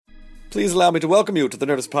Please allow me to welcome you to the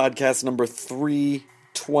Nerdist Podcast number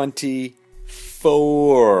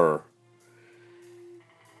 324.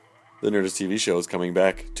 The Nerdist TV show is coming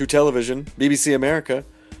back to television, BBC America,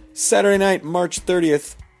 Saturday night, March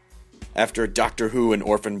 30th, after Doctor Who and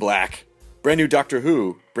Orphan Black. Brand new Doctor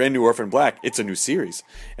Who, brand new Orphan Black. It's a new series.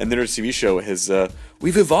 And the Nerdist TV show has,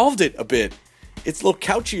 we've evolved it a bit. It's a little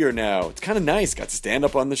couchier now. It's kind of nice. Got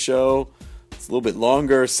stand-up on the show. It's a little bit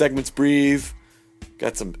longer. Segments breathe.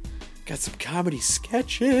 Got some comedy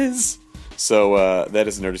sketches. So that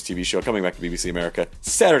is the Nerdist TV show coming back to BBC America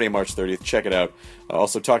Saturday, March 30th. Check it out.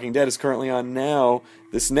 Also, Talking Dead is currently on now.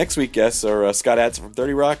 This next week guests are Scott Adson from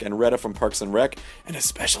 30 Rock and Retta from Parks and Rec, and a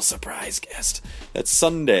special surprise guest. That's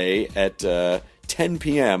Sunday at 10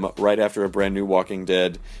 p.m. right after a brand new Walking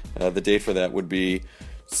Dead. The date for that would be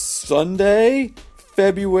Sunday,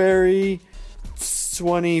 February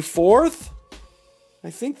 24th. I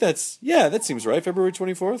think that seems right. February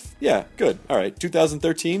 24th? Yeah, good. All right,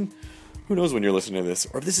 2013. Who knows when you're listening to this?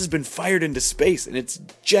 Or if this has been fired into space and it's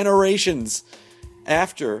generations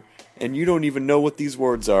after, and you don't even know what these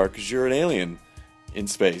words are because you're an alien in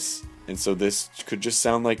space. And so this could just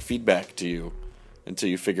sound like feedback to you until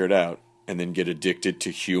you figure it out and then get addicted to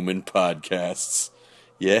human podcasts.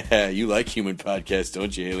 Yeah, you like human podcasts,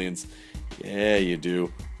 don't you, aliens? Yeah, you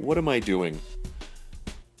do. What am I doing?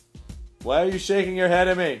 Why are you shaking your head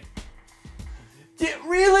at me?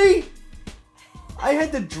 Really? I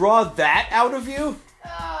had to draw that out of you?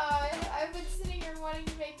 I've been sitting here wanting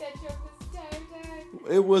to make that joke this entire time.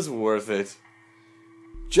 It was worth it.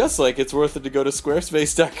 Just like it's worth it to go to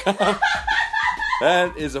squarespace.com.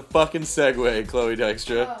 That is a fucking segue, Chloe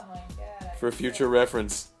Dykstra. Oh my god. For future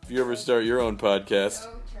reference, if you ever start your own podcast.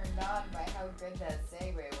 So turned on by how good that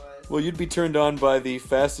segue was. Well, you'd be turned on by the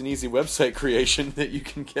fast and easy website creation that you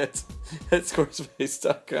can get at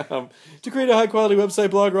squarespace.com to create a high-quality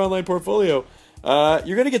website, blog, or online portfolio.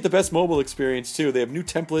 You're going to get the best mobile experience, too. They have new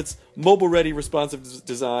templates, mobile-ready, responsive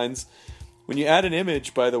designs. When you add an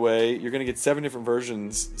image, by the way, you're going to get 7 different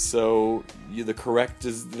versions, so the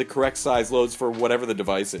correct size loads for whatever the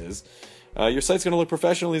device is. Your site's going to look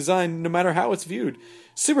professionally designed no matter how it's viewed.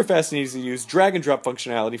 Super fast and easy to use, drag-and-drop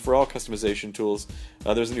functionality for all customization tools.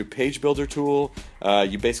 There's a new page builder tool.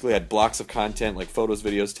 You basically had blocks of content like photos,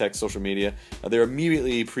 videos, text, social media. They're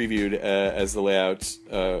immediately previewed as the layout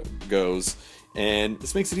goes. And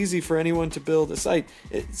this makes it easy for anyone to build a site.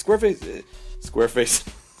 Squarespace.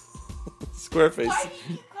 Why do you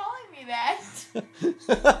keep calling me that?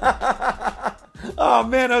 Oh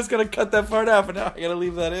man, I was going to cut that part out, but now I got to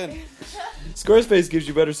leave that in. Squarespace gives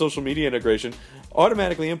you better social media integration,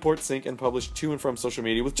 automatically import, sync, and publish to and from social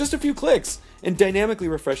media with just a few clicks, and dynamically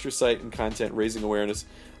refresh your site and content, raising awareness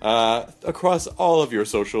across all of your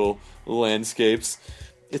social landscapes.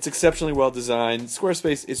 It's exceptionally well designed.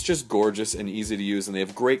 Squarespace, it's just gorgeous and easy to use, and they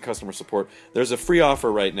have great customer support. There's a free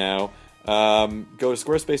offer right now. Go to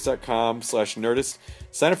squarespace.com/Nerdist.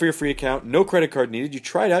 Sign up for your free account. No credit card needed. You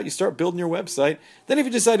try it out. You start building your website. Then if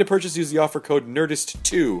you decide to purchase, use the offer code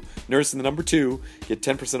NERDIST2. Nerdist in the number 2. Get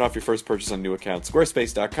 10% off your first purchase on a new account.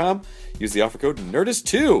 Squarespace.com. Use the offer code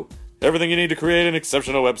NERDIST2. Everything you need to create an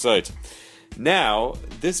exceptional website. Now,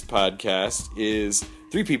 this podcast is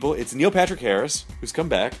 3 people. It's Neil Patrick Harris, who's come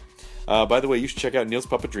back. By the way, you should check out Neil's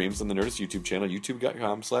Puppet Dreams on the Nerdist YouTube channel,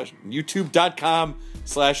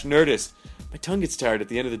 youtube.com/Nerdist. My tongue gets tired at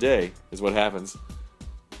the end of the day, is what happens.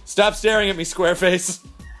 Stop staring at me, Squareface!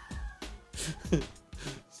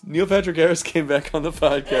 Neil Patrick Harris came back on the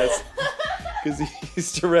podcast because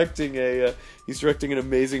he's directing an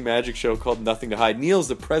amazing magic show called Nothing to Hide. Neil's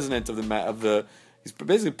the president of he's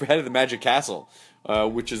basically head of the Magic Castle,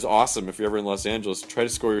 which is awesome. If you're ever in Los Angeles, try to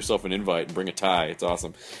score yourself an invite and bring a tie. It's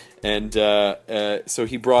awesome. And so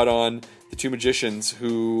he brought on the 2 magicians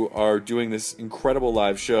who are doing this incredible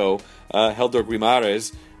live show, Helder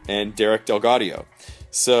Guimarães and Derek DelGaudio.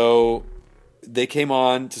 So they came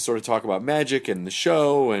on to sort of talk about magic and the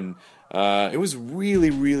show, and it was really,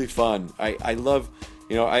 really fun. I love,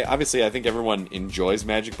 I think everyone enjoys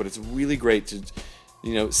magic, but it's really great to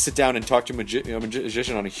sit down and talk to a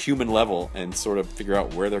magician on a human level and sort of figure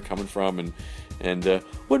out where they're coming from and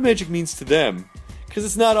what magic means to them. Because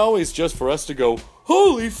it's not always just for us to go,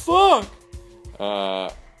 holy fuck!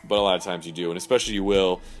 But a lot of times you do, and especially you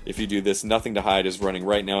will if you do this. Nothing to Hide is running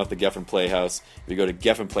right now at the Geffen Playhouse. If you go to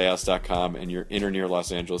geffenplayhouse.com and you're in or near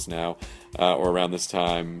Los Angeles now, or around this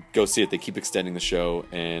time, go see it. They keep extending the show,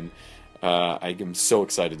 and I am so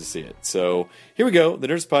excited to see it. So here we go, the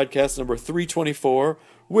Nerdist Podcast number 324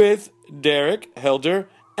 with Derek, Helder,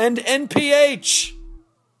 and NPH.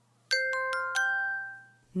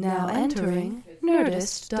 Now entering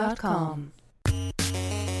Nerdist.com.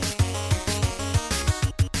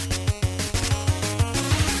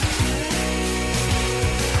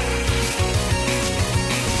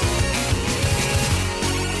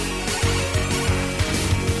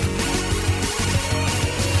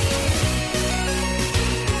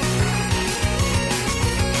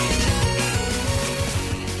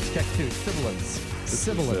 Sibilance. This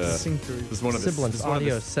is one of the. Sibilance.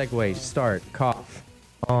 Audio. Segue. Start. Cough.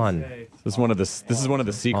 On. This is one of the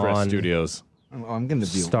Seacrest On. studios. Oh, I'm gonna be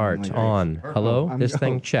Start. On. Hello. This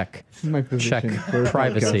thing. Check. This is my Check. position for a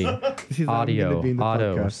Privacy. podcast. This is how I'm Audio. gonna be in the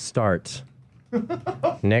Auto. podcast. Start.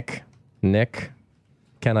 Nick.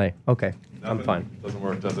 Can I? Okay. I'm fine. Doesn't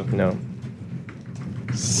work, does it? No.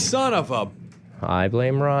 Son of a. I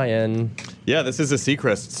blame Ryan. Yeah, this is a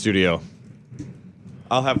Seacrest studio.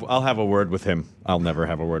 I'll have a word with him. I'll never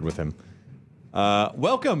have a word with him.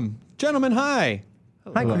 Welcome, gentlemen. Hi.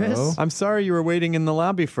 Hi, Chris. I'm sorry you were waiting in the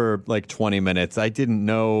lobby for like 20 minutes. I didn't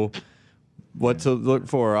know what to look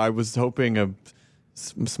for. I was hoping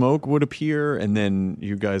smoke would appear, and then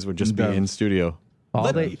you guys would just be in studio.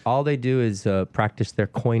 All they do is practice their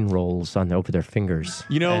coin rolls over their fingers.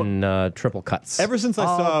 You know, and triple cuts. Ever since I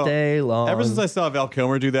all day long. Ever since I saw Val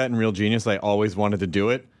Kilmer do that in Real Genius, I always wanted to do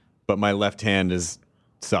it, but my left hand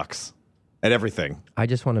sucks at everything. I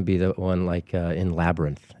just want to be the one like in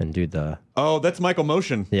Labyrinth and do the. Oh, that's Michael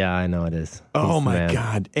Motion. Yeah, I know it is. Oh He's the my man.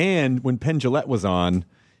 God! And when Penn Jillette was on,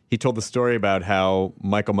 he told the story about how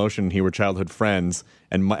Michael Motion and he were childhood friends,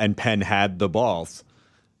 and Penn had the balls.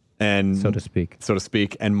 And So to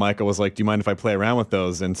speak. And Michael was like, "Do you mind if I play around with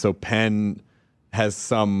those?" And so Penn has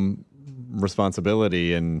some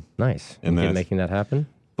responsibility in Nice. in In that. making that happen.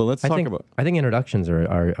 But let's talk about. I think introductions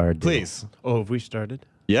are due. Please, Oh, have we started?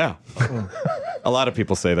 yeah. A lot of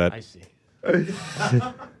people say that. I see.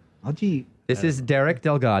 Algie, This is Derek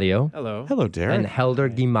DelGaudio Hello. Hello, Derek. and Helder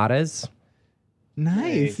Guimarães.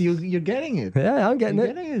 nice. You're getting it. Yeah, I'm getting You're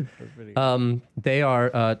it. getting it. They are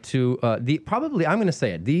probably I'm going to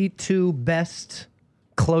say it, the two best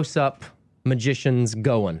close-up magicians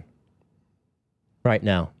going right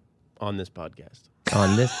now On this podcast.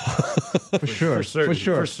 on this. For sure. For certain. For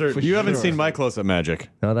sure. For certain. You haven't seen my close-up magic,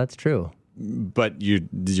 No, that's true. but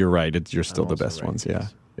you're right. You're still the also best right, ones. Yeah,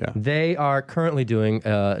 yes. yeah. They are currently doing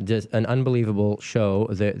just an unbelievable show.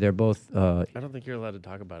 They're both I don't think you're allowed to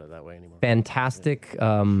talk about it that way anymore. fantastic.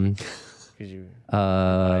 'Cause you.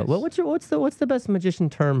 What's the best magician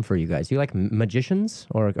term for you guys? You like magicians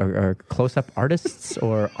or close-up artists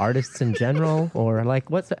or artists in general or like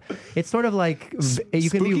it's sort of like you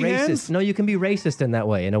can be Spooky racist. hands? No, you can be racist in that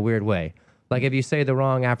way, in a weird way. Like if you say the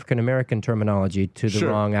wrong African American terminology to the Sure.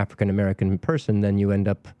 wrong African American person, then you end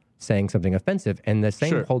up saying something offensive. And the same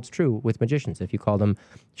Sure. holds true with magicians. If you call them,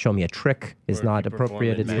 show me a trick is Or if not you perform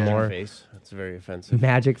appropriate. in It's magic more face. That's very offensive.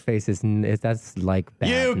 magic face that's like bad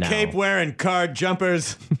You now. cape wearing card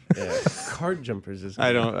jumpers. Yeah. Card jumpers is.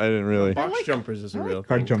 I didn't really. Box jumpers is a real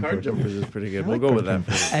card thing. jumper. Card jumpers is pretty good. We'll go with that.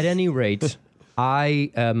 For At any rate,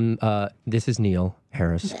 I am. This is Neil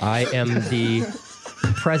Harris. I am the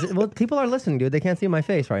president. Well, people are listening, dude. They can't see my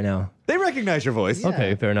face right now. They recognize your voice.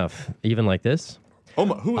 Okay, fair enough. Even like this. Oh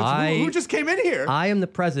my, who just came in here? I am the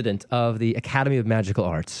president of the Academy of Magical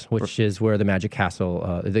Arts, which is where the Magic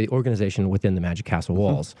Castle, the organization within the Magic Castle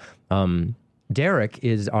walls. Derek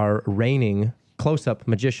is our reigning close-up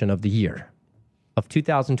magician of the year. Of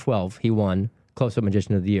 2012, he won Close-Up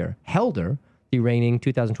Magician of the Year. Helder, the reigning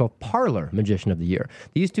 2012 Parlor Magician of the Year.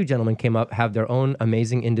 These two gentlemen came up, have their own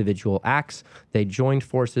amazing individual acts. They joined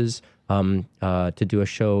forces to do a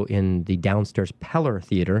show in the downstairs Peller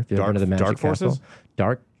Theater. If you've ever been to the Magic Dark Castle. Forces?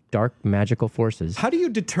 Dark magical forces. How do they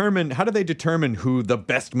determine who the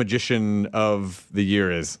best magician of the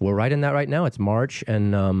year is? We're right in that right now. It's March,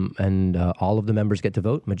 and all of the members get to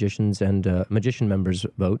vote. Magicians and magician members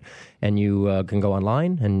vote, and you can go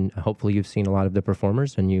online, and hopefully you've seen a lot of the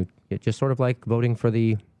performers, and it's just sort of like voting for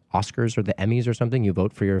the Oscars or the Emmys or something. You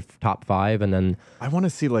vote for your top 5, and then I want to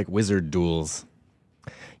see like wizard duels.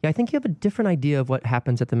 yeah, I think you have a different idea of what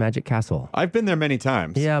happens at the Magic Castle. I've been there many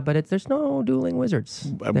times. Yeah, but there's no dueling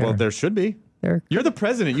wizards. Well, there should be. You're the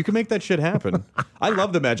president. You can make that shit happen. I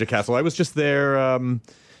love the Magic Castle. I was just there.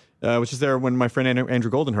 When my friend Andrew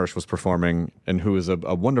Goldenhirsch was performing, and who is a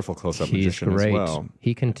wonderful close-up He's magician great. as well,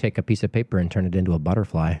 He can take a piece of paper and turn it into a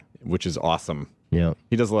butterfly. which is awesome. Yeah.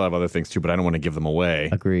 He does a lot of other things too, but I don't want to give them away.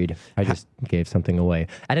 Agreed. I just gave something away.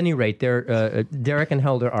 At any rate, Derek and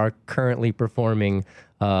Helder are currently performing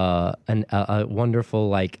a wonderful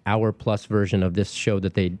like hour-plus version of this show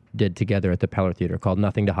that they did together at the Peller Theater called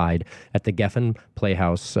Nothing to Hide at the Geffen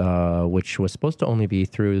Playhouse, which was supposed to only be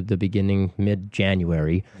through the beginning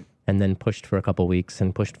mid-January and then pushed for a couple weeks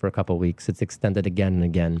and pushed for a couple weeks. It's extended again and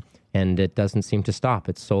again, and it doesn't seem to stop.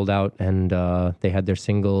 It's sold out, and they had their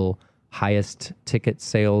single highest ticket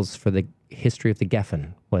sales for the history of the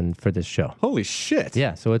Geffen for this show. Holy shit!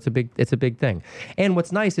 Yeah, so it's a big thing. And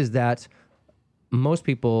what's nice is that most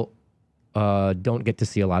people don't get to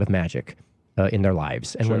see a lot of magic. in their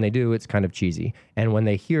lives. And when they do, it's kind of cheesy. And when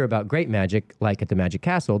they hear about great magic, like at the Magic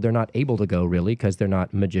Castle, they're not able to go really because they're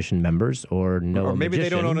not magician members or know Or a maybe they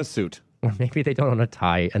don't magician. own a suit. Or maybe they don't own a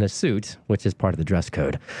tie and a suit, which is part of the dress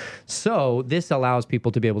code. So this allows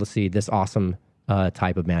people to be able to see this awesome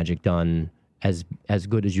type of magic done as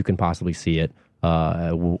good as you can possibly see it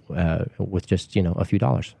with just, a few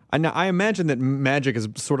dollars. And I imagine that magic is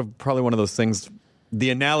sort of probably one of those things.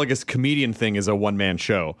 The analogous comedian thing is a one-man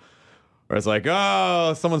show. Where it's like,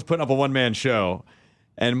 oh, someone's putting up a one-man show.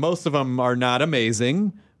 And most of them are not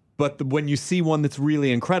amazing. But when you see one that's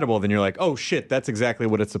really incredible, then you're like, oh, shit, that's exactly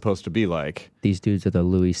what it's supposed to be like. These dudes are the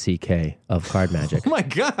Louis C.K. of card magic. Oh, my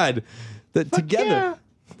God. Together. Yeah.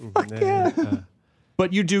 Fuck yeah.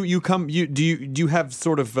 But do you have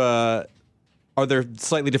sort of... are there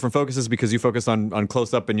slightly different focuses because you focus on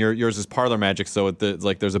close up and yours is parlor magic? So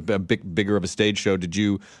there's a bigger of a stage show.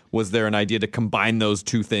 Was there an idea to combine those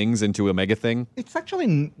two things into a mega thing? It's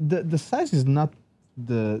actually the size is not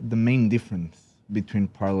the main difference between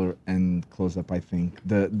parlor and close up. I think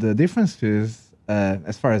the difference is,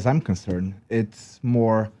 as far as I'm concerned, it's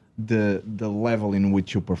more the level in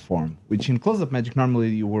which you perform. Which in close up magic normally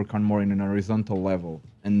you work on more in an horizontal level,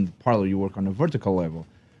 and parlor you work on a vertical level.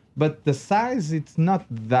 But the size, it's not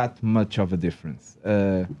that much of a difference.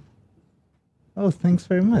 Thanks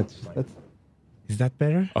very much. Is that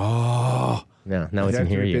better? Oh. Yeah, now we can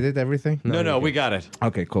hear you. Repeated everything? No, we got it.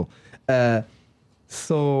 Okay, cool.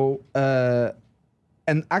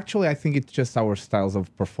 And actually, I think it's just our styles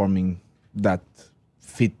of performing that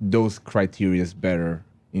fit those criterias better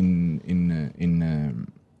in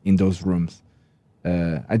those rooms.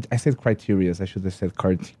 I said criterias. I should have said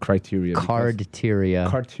criteria. Cardteria.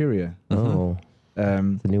 Criteria. Oh,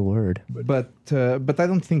 it's a new word. But I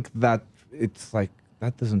don't think that it's like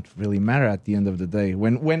that doesn't really matter at the end of the day.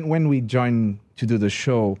 When we join to do the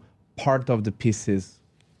show, part of the pieces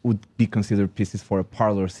would be considered pieces for a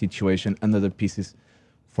parlor situation, and other pieces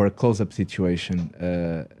for a close-up situation,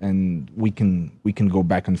 and we can go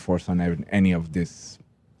back and forth on any of these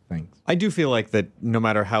things. I do feel like that no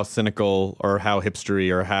matter how cynical or how hipstery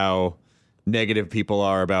or how negative people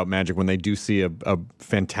are about magic, when they do see a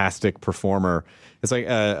fantastic performer, it's like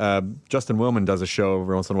Justin Willman does a show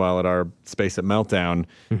every once in a while at our space at Meltdown,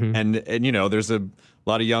 and there's a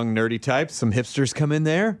lot of young nerdy types, some hipsters come in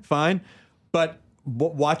there, fine, but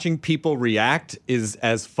watching people react is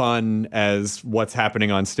as fun as what's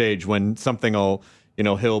happening on stage when something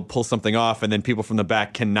he'll pull something off and then people from the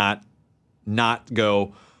back cannot not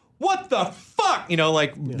go, what the fuck?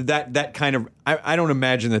 That kind of, I don't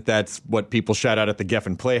imagine that that's what people shout out at the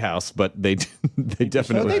Geffen Playhouse, but they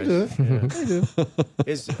definitely They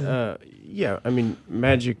do. I mean,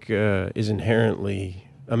 magic is inherently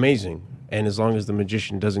amazing, and as long as the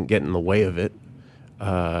magician doesn't get in the way of it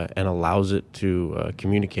and allows it to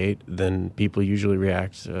communicate, then people usually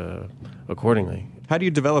react accordingly. How do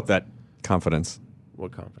you develop that confidence?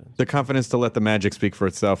 What confidence? The confidence to let the magic speak for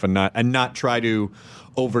itself and not try to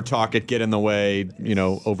overtalk it, get in the way,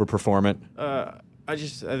 overperform it. I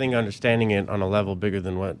think understanding it on a level bigger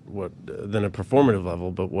than than a performative level,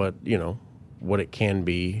 but what it can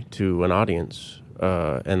be to an audience,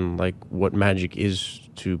 and like what magic is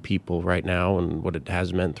to people right now and what it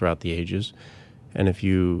has meant throughout the ages. And if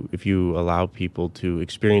you allow people to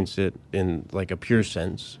experience it in like a pure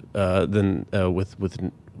sense, then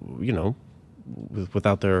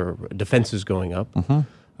without their defenses going up,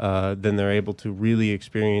 then they're able to really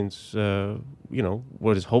experience,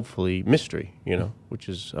 what is hopefully mystery, which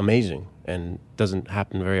is amazing and doesn't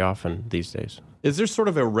happen very often these days. Is there sort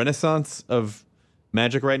of a renaissance of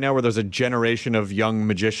magic right now where there's a generation of young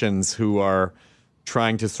magicians who are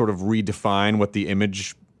trying to sort of redefine what the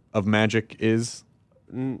image of magic is?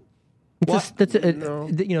 The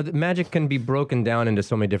magic can be broken down into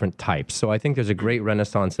so many different types. So I think there's a great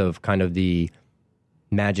renaissance of kind of the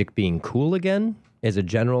magic being cool again is a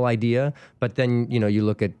general idea. But then, you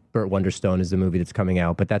look at Burt Wonderstone is the movie that's coming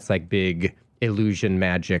out, but that's like big illusion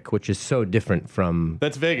magic, which is so different from...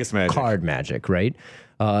 That's Vegas magic. Card magic, right?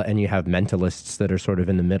 And you have mentalists that are sort of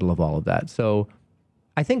in the middle of all of that. So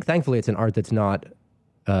I think, thankfully, it's an art that's not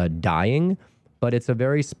dying, but it's a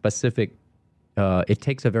very specific... it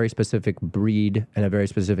takes a very specific breed and a very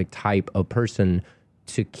specific type of person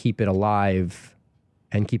to keep it alive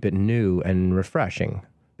and keep it new and refreshing.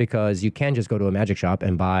 Because you can just go to a magic shop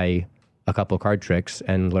and buy a couple card tricks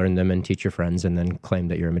and learn them and teach your friends and then claim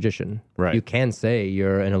that you're a magician. Right. You can say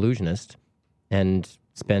you're an illusionist and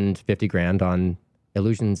spend $50,000 on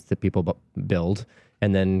illusions that people build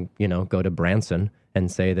and then go to Branson and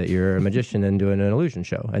say that you're a magician and doing an illusion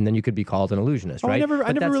show, and then you could be called an illusionist, right?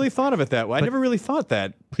 I never really thought of it that way. I never really thought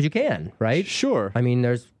that. Because you can, right? Sure. I mean,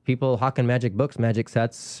 there's people hawking magic books, magic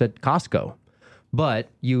sets at Costco, but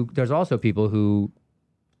there's also people who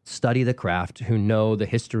study the craft, who know the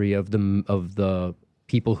history of the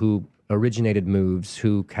people who originated moves,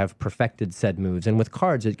 who have perfected said moves. And with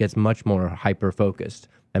cards, it gets much more hyper-focused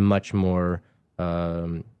and much more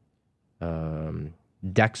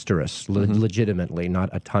dexterous, legitimately. Not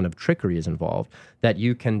a ton of trickery is involved. That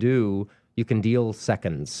you can deal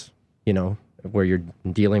seconds, where you're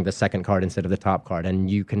dealing the second card instead of the top card.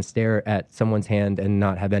 And you can stare at someone's hand and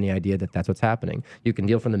not have any idea that that's what's happening. You can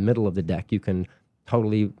deal from the middle of the deck. You can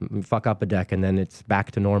totally fuck up a deck and then it's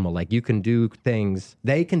back to normal. Like you can do things,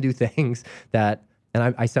 they can do things that,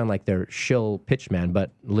 and I sound like they're shill pitchman,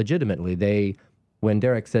 but legitimately when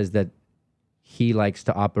Derek says that he likes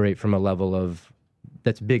to operate from a level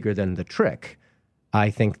that's bigger than the trick,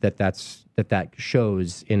 I think that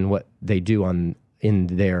shows in what they do in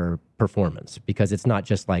their performance, because it's not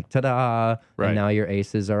just like ta-da, right, and now your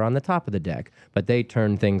aces are on the top of the deck, but they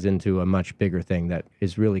turn things into a much bigger thing that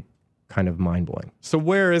is really kind of mind-blowing. So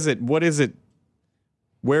where is it? What is it?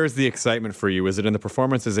 Where is the excitement for you? Is it in the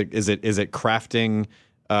performance? Is it crafting?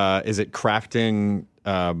 Is it crafting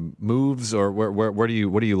moves, or where do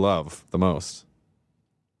you love the most?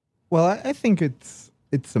 Well, I think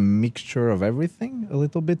it's a mixture of everything a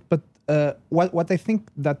little bit. But what I think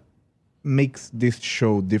that makes this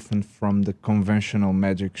show different from the conventional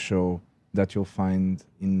magic show that you'll find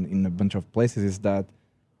in a bunch of places is that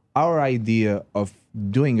our idea of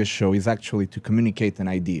doing a show is actually to communicate an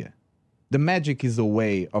idea. The magic is a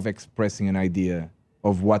way of expressing an idea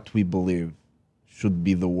of what we believe should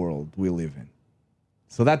be the world we live in.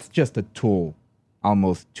 So that's just a tool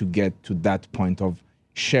almost to get to that point of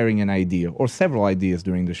sharing an idea or several ideas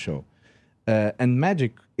during the show. And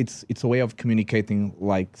magic, it's a way of communicating,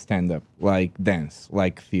 like stand-up, like dance,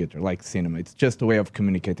 like theater, like cinema. It's just a way of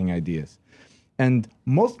communicating ideas. And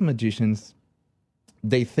most magicians,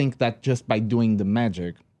 they think that just by doing the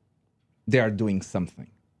magic, they are doing something.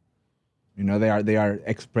 They are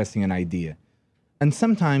expressing an idea. And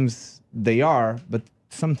sometimes they are, but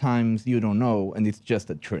sometimes you don't know, and it's just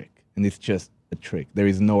a trick. And it's just a trick. There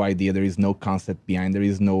is no idea, there is no concept behind, there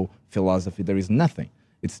is no philosophy, there is nothing.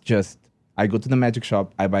 It's just, I go to the magic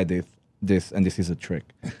shop, I buy this, and this is a trick.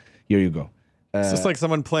 Here you go. It's just like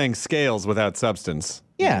someone playing scales without substance.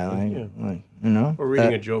 Yeah, Or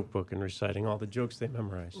reading a joke book and reciting all the jokes they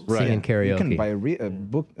memorized. Right. Singing karaoke. You can buy a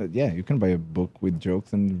book. You can buy a book with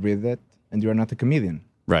jokes and read it, and you are not a comedian.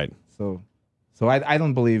 Right. So I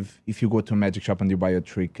don't believe if you go to a magic shop and you buy a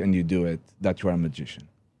trick and you do it, that you are a magician.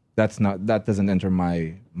 That doesn't enter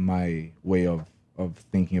my way of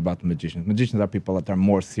thinking about magicians. Magicians are people that are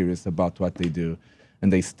more serious about what they do,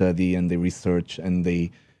 and they study and they research and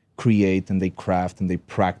they create and they craft and they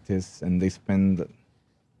practice and they spend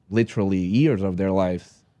literally years of their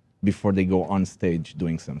lives before they go on stage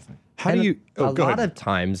doing something. How do you? A lot of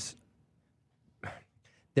times,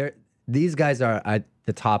 these guys are at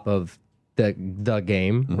the top of the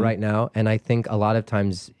game right now, and I think a lot of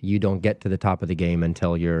times you don't get to the top of the game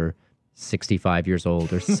until you're 65 years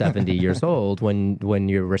old or 70 years old, when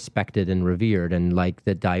you're respected and revered, and like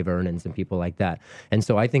the Di Vernons and people like that. And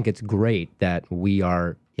so I think it's great that we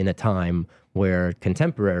are in a time where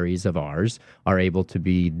contemporaries of ours are able to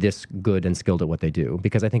be this good and skilled at what they do,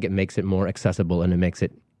 because I think it makes it more accessible, and it makes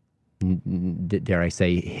it, dare I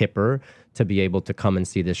say, hipper to be able to come and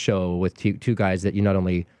see this show with two guys that you not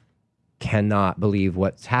only cannot believe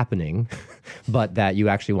what's happening, but that you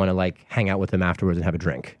actually want to like hang out with them afterwards and have a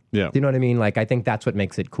drink. Yeah. Do you know what I mean? Like, I think that's what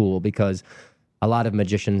makes it cool, because a lot of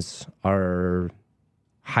magicians are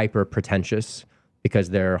hyper pretentious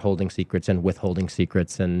because they're holding secrets and withholding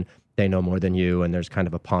secrets, and they know more than you, and there's kind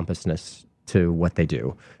of a pompousness to what they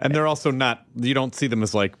do. And they're also not, you don't see them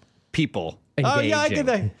as like people. Engaging. Oh, yeah, I get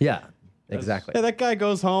that. Yeah, exactly. Yeah, that guy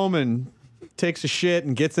goes home and takes a shit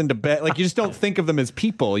and gets into bed. Like, you just don't think of them as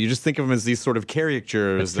people. You just think of them as these sort of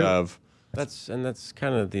caricatures of... That's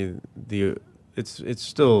kind of the it's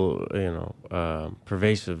still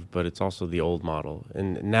pervasive, but it's also the old model.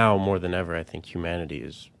 And now more than ever, I think humanity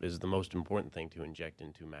is the most important thing to inject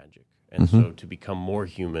into magic. And so to become more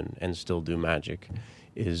human and still do magic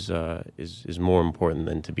is more important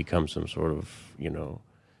than to become some sort of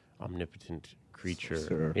omnipotent creature.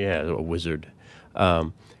 Sorcerer. Yeah, a wizard.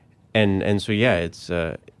 And so yeah, it's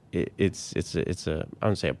a I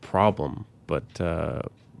wouldn't say a problem, but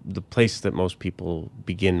the place that most people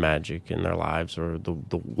begin magic in their lives, or the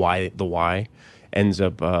why ends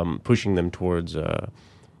up pushing them towards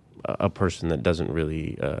a person that doesn't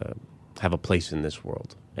really have a place in this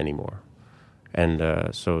world anymore.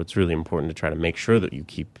 And so it's really important to try to make sure that you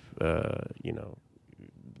keep,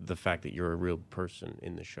 the fact that you're a real person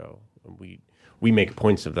in the show. And we make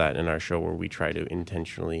points of that in our show where we try to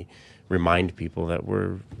intentionally remind people that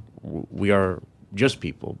we are just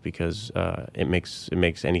people, because it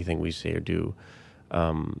makes anything we say or do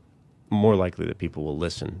more likely that people will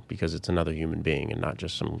listen, because it's another human being and not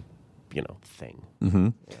just some thing. Mm-hmm.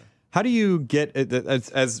 Yeah. How do you get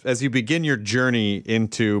as you begin your journey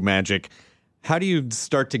into magic? How do you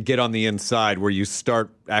start to get on the inside where you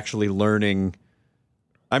start actually learning?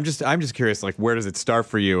 I'm just curious, like, where does it start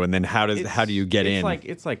for you, and then how do you get in?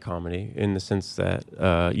 It's like comedy in the sense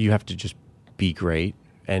that you have to just be great,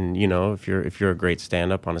 and if you're a great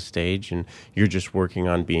stand-up on a stage and you're just working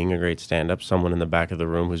on being a great stand-up, someone in the back of the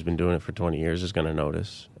room who's been doing it for 20 years is going to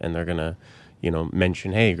notice, and they're going to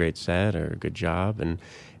mention, hey, great set or good job,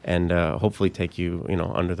 and hopefully take you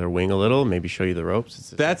under their wing a little, maybe show you the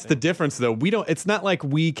ropes. That's the difference, though. It's not like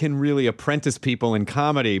we can really apprentice people in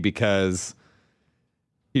comedy, because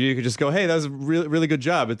you could just go, hey, that was a really, really good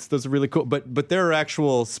job. Those are really cool. But there are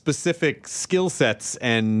actual specific skill sets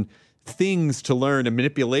and things to learn and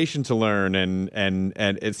manipulation to learn,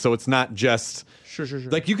 and so it's not just sure.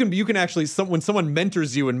 Like you can actually when someone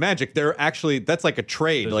mentors you in magic, that's like a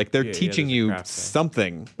trade. They're teaching you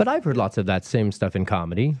something. But I've heard lots of that same stuff in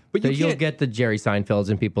comedy. But you'll get the Jerry Seinfelds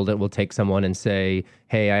and people that will take someone and say,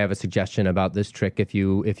 hey, I have a suggestion about this trick. If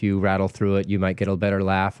you rattle through it, you might get a better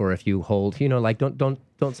laugh. Or if you hold, don't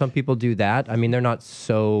some people do that? I mean, they're not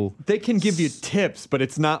so. They can give you tips, but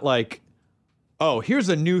it's not like, oh, here's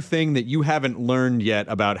a new thing that you haven't learned yet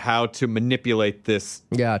about how to manipulate this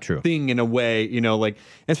thing in a way,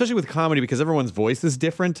 especially with comedy, because everyone's voice is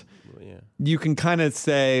different. Yeah. You can kind of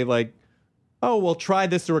say, like, oh, well, try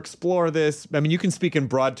this or explore this. I mean, you can speak in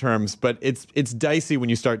broad terms, but it's dicey when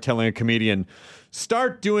you start telling a comedian,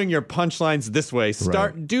 start doing your punchlines this way,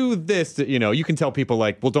 do this. You can tell people,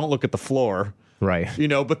 like, well, don't look at the floor. Right.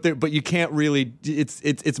 But you can't really,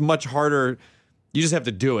 it's much harder. You just have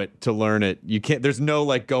to do it to learn it. You can't. There's no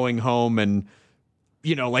like going home and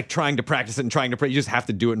like trying to practice it and trying to pray. You just have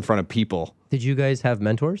to do it in front of people. Did you guys have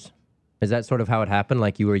mentors? Is that sort of how it happened?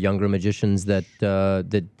 Like you were younger magicians that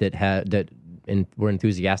were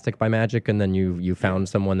enthusiastic by magic, and then you found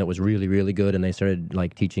someone that was really, really good, and they started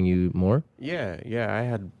like teaching you more? Yeah. I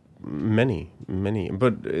had many,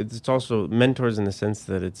 but it's also mentors in the sense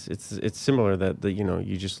that it's similar that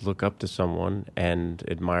you just look up to someone and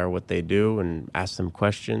admire what they do and ask them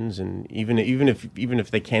questions, and even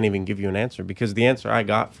if they can't even give you an answer, because the answer I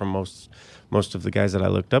got from most of the guys that I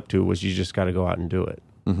looked up to was, you just got to go out and do it.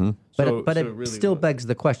 Mm-hmm. But it really still begs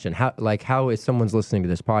the question: how is someone's listening to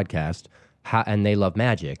this podcast and they love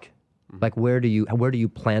magic? Like, where do you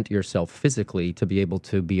plant yourself physically to be able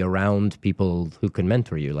to be around people who can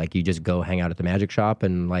mentor you? Like, you just go hang out at the magic shop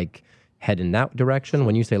and like head in that direction?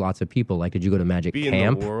 When you say lots of people, like, did you go to magic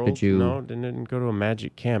camp? In the world? No, didn't go to a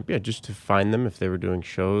magic camp. Yeah, just to find them if they were doing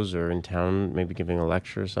shows or in town, maybe giving a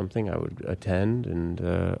lecture or something. I would attend, and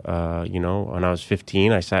when I was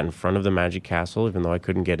 15, I sat in front of the magic castle, even though I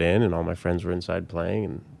couldn't get in, and all my friends were inside playing,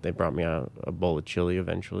 and they brought me out a bowl of chili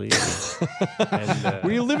eventually.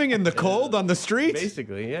 Were you living in the cold on the street?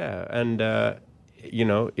 Basically, yeah. And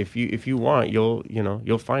if you want,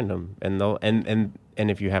 you'll find them, and they'll and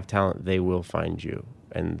if you have talent, they will find you,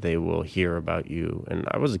 and they will hear about you. And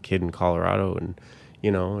I was a kid in Colorado, and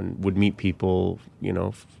and would meet people,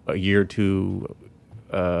 a year or two,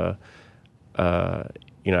 after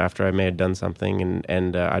I may have done something,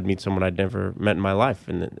 and I'd meet someone I'd never met in my life,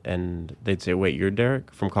 and they'd say, "Wait, you're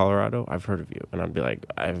Derek from Colorado? I've heard of you." And I'd be like,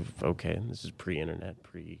 okay, this is pre-internet,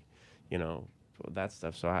 that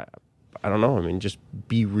stuff. So I don't know. I mean, just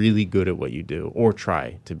be really good at what you do, or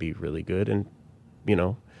try to be really good, and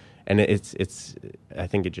and it's I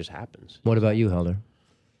think it just happens. What about you, Helder?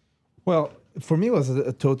 Well, for me, it was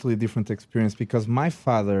a totally different experience, because my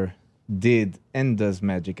father did and does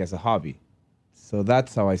magic as a hobby. So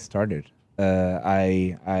that's how I started.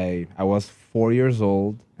 I was 4 years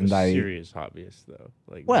old, and serious hobbyist though.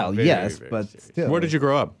 Like, yes, very but serious. still. Where did you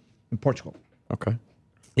grow up? In Portugal. Okay.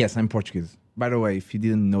 Yes, I'm Portuguese. By the way, if you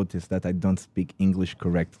didn't notice that I don't speak English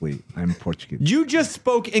correctly, I'm Portuguese. You just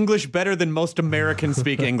spoke English better than most Americans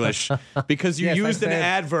speak English, because you used an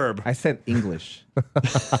adverb. I said English.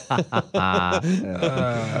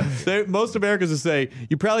 Most Americans will say,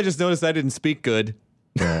 "You probably just noticed I didn't speak good."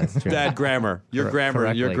 Yeah, that's true. Bad grammar. Your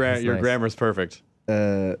grammar's perfect.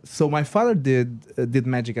 So my father did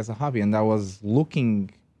magic as a hobby, and I was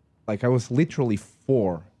literally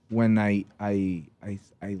 4 when I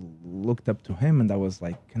looked up to him and I was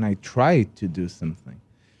like, can I try to do something?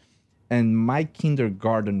 And my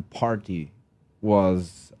kindergarten party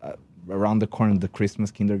was around the corner, the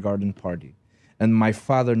Christmas kindergarten party. And my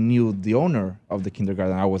father knew the owner of the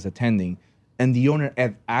kindergarten I was attending. And the owner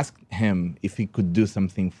had asked him if he could do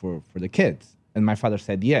something for the kids. And my father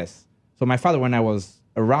said yes. So my father, when I was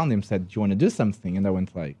around him, said, do you want to do something? And I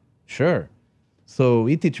went like, sure. So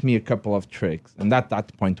he taught me a couple of tricks. And at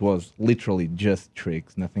that point was literally just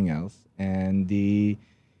tricks, nothing else. And he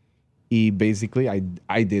basically,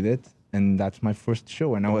 I did it. And that's my first show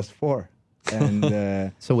when I was 4.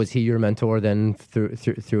 And So was he your mentor then through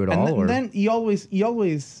it all? and then he always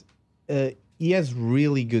he has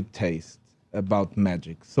really good taste about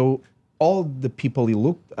magic. So all the people he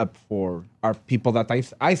looked up for are people that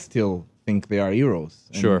I still think they are heroes.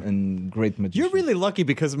 Sure. And great magicians. You're really lucky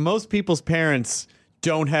because most people's parents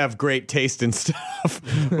don't have great taste in stuff.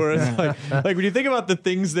 Whereas, like when you think about the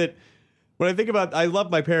things that, when I think about, I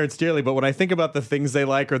love my parents dearly, but when I think about the things they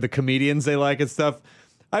like or the comedians they like and stuff,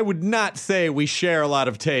 I would not say we share a lot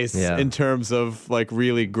of tastes in terms of like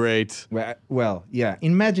really great. Well, yeah.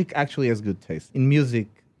 In magic, actually has good taste. In music,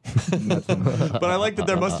 not so much. But I like that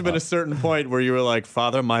there must have been a certain point where you were like,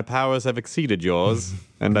 Father, my powers have exceeded yours,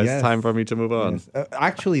 and it's Yes. time for me to move on. Yes.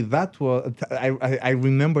 Actually, that was I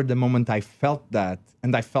remember the moment I felt that,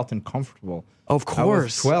 and I felt uncomfortable. Of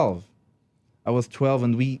course. I was 12,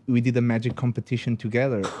 and we did a magic competition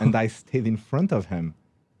together, and I stayed in front of him,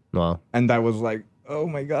 Wow. and I was like, "Oh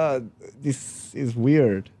my God, this is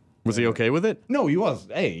weird." Was he okay with it? No, he was.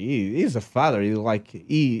 Hey, he's a father. He's like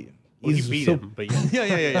You he's beat so- him, but yeah.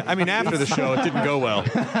 Yeah. I mean, after the show, it didn't go well.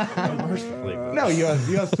 Mercifully. No, he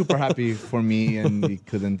was super happy for me, and he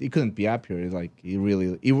couldn't be happier. He's like he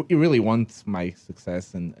really wants my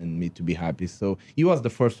success and me to be happy. So he was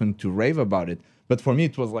the first one to rave about it. But for me,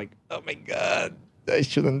 it was like, oh my God, I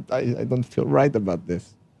shouldn't. I don't feel right about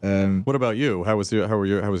this. What about you? How was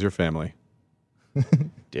your family?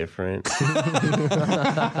 Different. I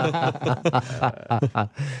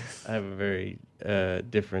have a very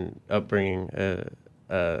different upbringing.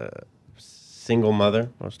 Single mother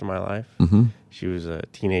most of my life. Mm-hmm. She was a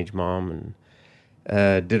teenage mom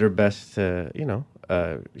and did her best to,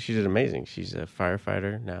 she did amazing. She's a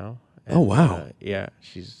firefighter now. And, Oh, wow. Yeah,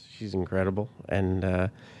 she's incredible, and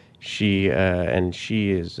she's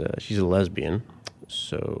a lesbian.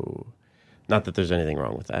 So, not that there's anything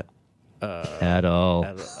wrong with that. At all.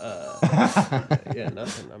 Yeah,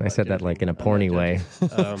 nothing. I'm I not said that judging. like in a I'm not porny way.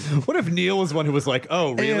 What if Neil was one who was like,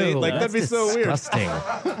 "Oh, really? Ew, like that'd be that's so disgusting.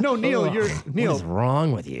 weird." No, Neil, Ugh, you're Neil. What is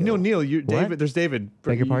wrong with you? No, Neil, you What? David. There's David.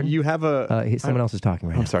 Beg your pardon? You have a. Someone else is talking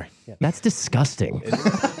right now. I'm sorry. That's disgusting.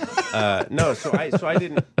 No, so I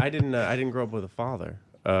didn't grow up with a father.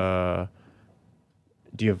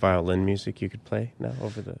 Do you have violin music you could play now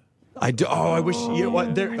over the? I do. Oh, I wish. You know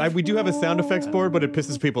what? We do have a sound effects board, but it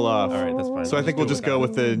pisses people off. All right, that's fine. So I think we'll just go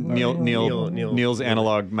with the Neil's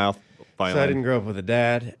analog mouth violin. So I didn't grow up with a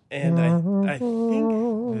dad, and I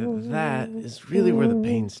think that is really where the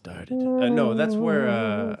pain started. No, that's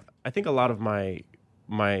where I think a lot of my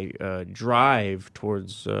drive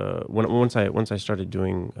towards once I started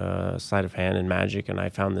doing sleight of hand and magic, and I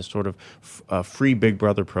found this sort of free Big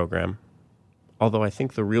Brother program. Although I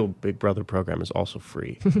think the real Big Brother program is also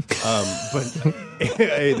free, but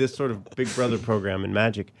this sort of Big Brother program in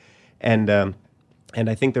magic, and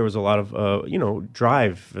I think there was a lot of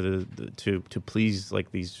drive for to please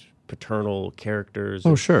like these paternal characters.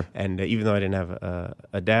 Oh, sure. And even though I didn't have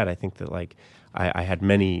a dad, I think that like I had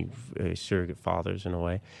many surrogate fathers in a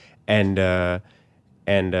way,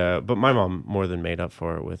 but my mom more than made up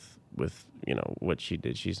for it with what she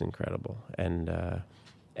did. She's incredible,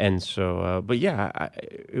 and so, but yeah,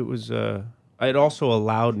 it was. It also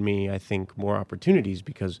allowed me, I think, more opportunities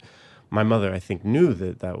because my mother, I think, knew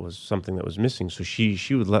that was something that was missing. So she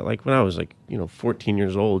would let, like when I was 14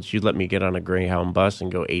 years old, she'd let me get on a Greyhound bus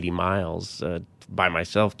and go 80 miles by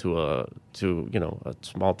myself to a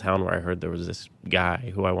small town where I heard there was this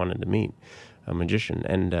guy who I wanted to meet, a magician,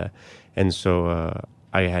 and so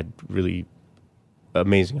I had really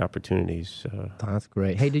amazing opportunities. That's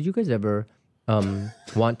great. Hey, did you guys ever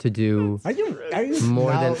want to do Are you more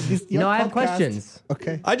now, than? this- your No, I have podcast- questions.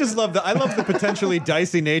 Okay. I love the potentially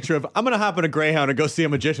dicey nature of I'm gonna hop on a Greyhound and go see a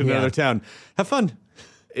magician in Yeah. another town. Have fun.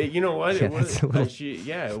 You know what? Yeah, It was. that's a little-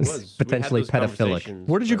 It was potentially We had those pedophilic. conversations,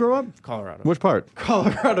 Where did you but- grow up? Colorado. Which part?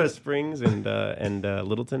 Colorado Springs and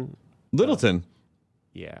Littleton. Littleton.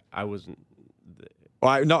 Yeah, I wasn't.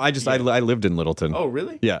 I lived in Littleton. Oh,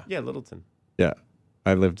 really? Yeah. Yeah, Littleton. Yeah,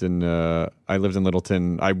 I lived in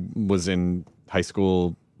Littleton. I was in high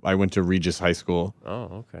school I went to Regis High School.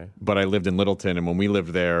 Oh, okay. But I lived in Littleton, and when we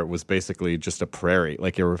lived there, it was basically just a prairie.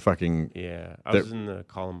 Like, you were fucking... Yeah, I was in the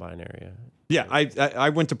Columbine area. Yeah, I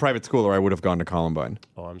went to private school, or I would have gone to Columbine.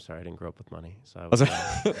 Oh, I'm sorry, I didn't grow up with money. So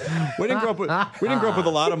we didn't grow up with a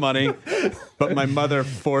lot of money, but my mother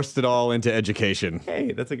forced it all into education.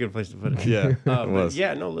 Hey, that's a good place to put it. Yeah, it was.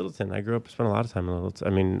 Yeah, no, Littleton. I grew up, spent a lot of time in Littleton.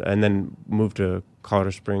 I mean, and then moved to Colorado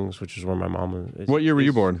Springs, which is where my mom was. What year were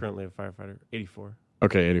you born? Currently a firefighter. 84.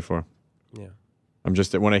 Okay, 84. Yeah. I'm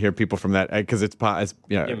just when I hear people from that because it's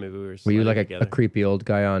Yeah, maybe we were. Were you like together. a creepy old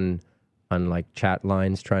guy on like chat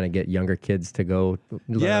lines trying to get younger kids to go but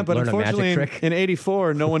learn a unfortunately magic trick? in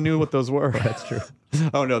 84 no one knew what those were. That's true.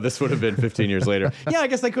 Oh no, this would have been 15 years later. Yeah, I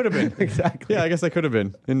guess I could have been. Exactly. Yeah, I guess I could have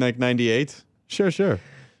been in like 98. Sure. So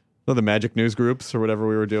the magic news groups or whatever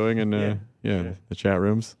we were doing in the chat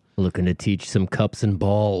rooms. Looking to teach some cups and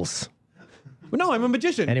balls. No, I'm a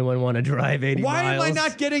magician. Anyone want to drive 80 Why miles? am I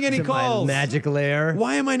not getting any to my calls? magic lair.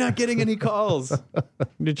 Why am I not getting any calls? I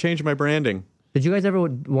need to change my branding. Did you guys ever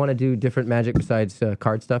want to do different magic besides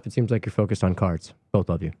card stuff? It seems like you're focused on cards, both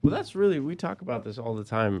of you. Well, that's really, we talk about this all the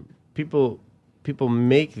time. People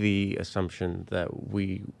make the assumption that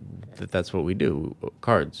that's what we do,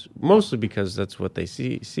 cards, mostly because that's what they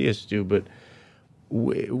see us do. But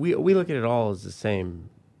we look at it all as the same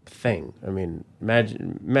thing. I mean,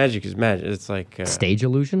 magic is magic. It's like Stage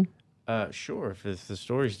illusion? Sure, if the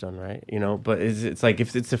story's done right, But it's like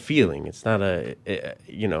if it's a feeling, it's not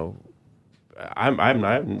I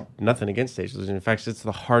have nothing against stage illusion. In fact, it's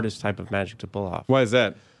the hardest type of magic to pull off. Why is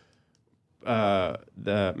that?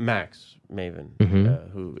 The Max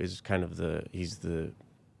Maven, who is kind of he's the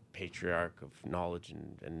patriarch of knowledge,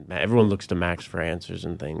 and everyone looks to Max for answers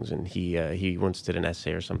and things. And he once did an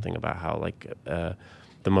essay or something about how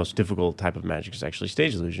the most difficult type of magic is actually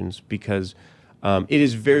stage illusions because. It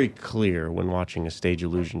is very clear when watching a stage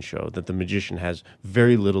illusion show that the magician has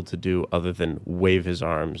very little to do other than wave his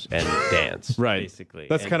arms and dance. Right. Basically.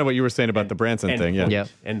 That's kind of what you were saying about the Branson thing. Yeah. Yeah.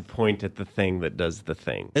 And point at the thing that does the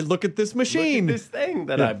thing. And look at this machine. Look at this thing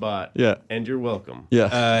that I bought. Yeah. And you're welcome.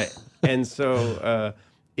 Yeah. And so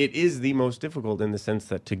it is the most difficult in the sense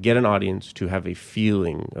that to get an audience to have a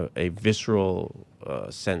feeling, a visceral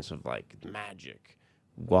sense of like magic,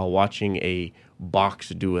 while watching a box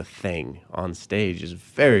do a thing on stage is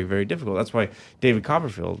very, very difficult. That's why David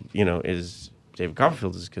Copperfield, is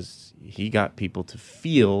because he got people to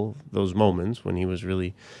feel those moments when he was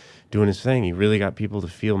really doing his thing. He really got people to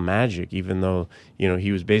feel magic, even though,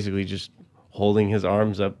 he was basically just holding his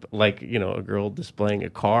arms up like, a girl displaying a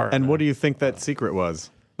car. And what do you think that secret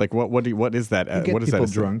was? Like what is that? Get What is people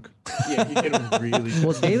that? drunk. Yeah, he did a really.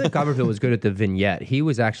 Well, David Copperfield was good at the vignette. He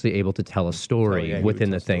was actually able to tell a story he within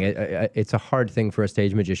would the thing. It's a hard thing for a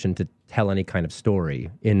stage magician to tell any kind of story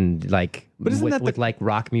in like But isn't that with like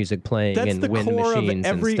rock music playing That's and the wind core of machines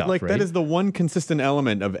every and stuff, like right? that is the one consistent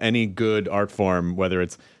element of any good art form, whether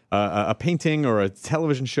it's a painting or a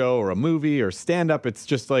television show or a movie or stand up. It's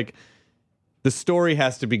just like the story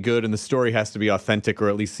has to be good and the story has to be authentic or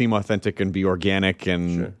at least seem authentic and be organic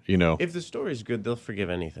and If the story is good, they'll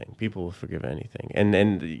forgive anything. People will forgive anything. And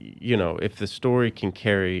if the story can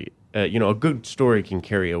carry, a good story can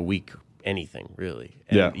carry a weak anything really,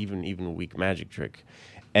 and even a weak magic trick,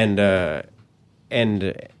 and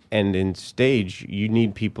in stage you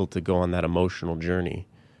need people to go on that emotional journey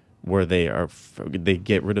where they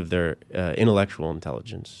get rid of their intellectual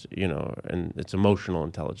intelligence, and it's emotional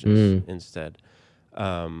intelligence instead.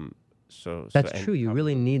 That's true. You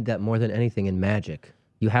really need that more than anything in magic.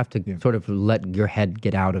 You have to sort of let your head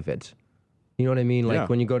get out of it. You know what I mean? Like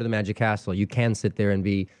when you go to the Magic Castle, you can sit there and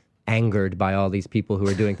be angered by all these people who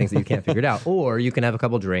are doing things that you can't figure it out. Or you can have a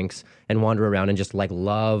couple drinks and wander around and just like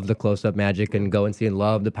love the close-up magic and go and see and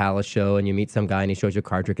love the palace show, and you meet some guy and he shows you a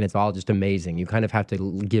card trick and it's all just amazing. You kind of have to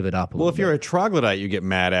give it up a Well, little if you're a troglodyte, you get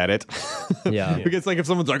mad at it. Yeah. Because like if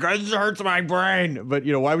someone's like, it hurts my brain. But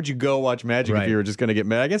why would you go watch magic if you were just going to get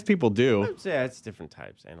mad? I guess people do. Yeah, it's different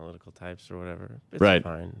types, analytical types or whatever. It's Right.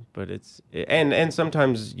 fine, but and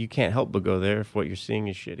sometimes you can't help but go there if what you're seeing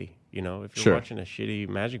is shitty. If you're Sure. watching a shitty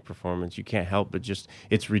magic performance, you can't help but just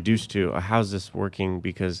it's reduced to how's this working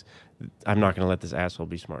because I'm not going to let this asshole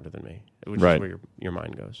be smarter than me, which Right. is where your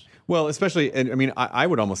mind goes. Well, especially, and I mean, I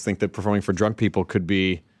would almost think that performing for drunk people could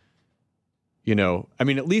be,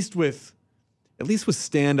 at least with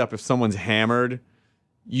stand up, if someone's hammered,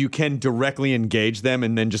 you can directly engage them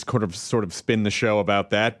and then just sort of spin the show about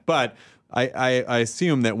that. But I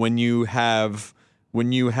assume that when you have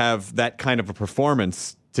that kind of a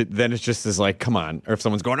performance, then it's just as like, come on. Or if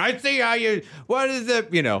someone's going, I see how you, what is it,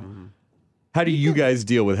 How do you guys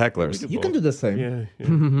deal with hecklers? You can do the same.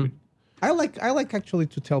 Yeah. I like actually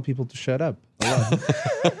to tell people to shut up.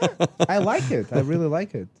 I like it. I really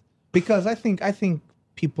like it because I think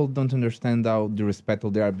people don't understand how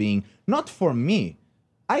disrespectful they are being. Not for me.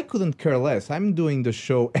 I couldn't care less. I'm doing the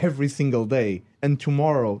show every single day, and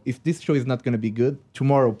tomorrow, if this show is not going to be good,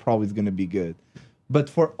 tomorrow probably is going to be good. But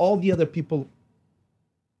for all the other people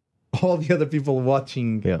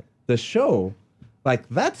watching the show, like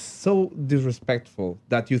that's so disrespectful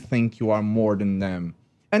that you think you are more than them.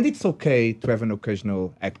 And it's okay to have an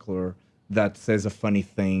occasional heckler that says a funny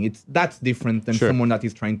thing. That's different than someone that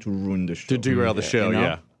is trying to ruin the show. To derail the show, you know?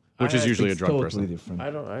 yeah. Which is usually a drunk totally person. Different.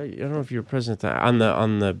 I don't know if you were present on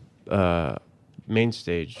the main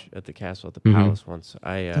stage at the castle at the palace once.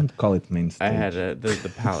 Don't call it main stage. I had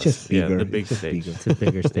the palace, It's just bigger. the big It's just stage. bigger. It's a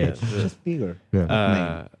bigger stage. It's just bigger.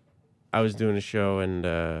 I was doing a show, and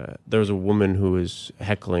there was a woman who was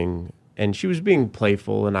heckling, and she was being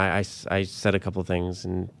playful, and I said a couple things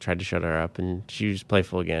and tried to shut her up, and she was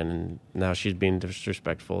playful again, and now she's being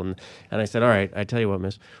disrespectful, and I said, all right, I tell you what,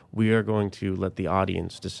 miss, we are going to let the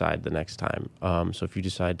audience decide the next time. So if you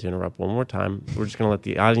decide to interrupt one more time, we're just going to let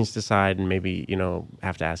the audience decide, and maybe,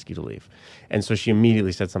 have to ask you to leave. And so she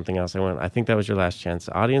immediately said something else. I went, I think that was your last chance.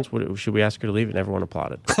 Audience, should we ask her to leave? And everyone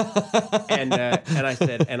applauded. and I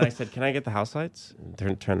said, can I get the house lights?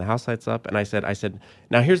 And turn the house lights up. And I said,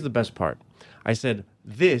 now here's the best part. I said,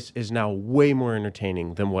 this is now way more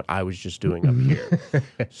entertaining than what I was just doing up here.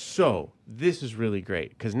 So this is really great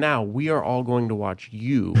because now we are all going to watch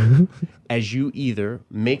you as you either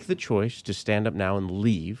make the choice to stand up now and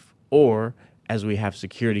leave, or as we have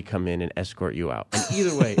security come in and escort you out. And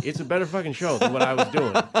either way, it's a better fucking show than what I was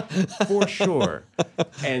doing, for sure.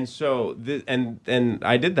 And so, and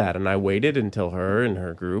I did that, and I waited until her and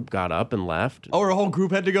her group got up and left. Oh, her whole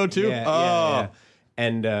group had to go too? Yeah.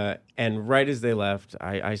 And right as they left,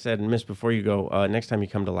 I said, Miss, before you go, next time you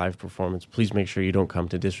come to live performance, please make sure you don't come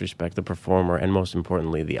to disrespect the performer and, most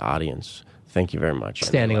importantly, the audience. Thank you very much.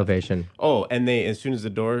 Standing ovation. Oh, and as soon as the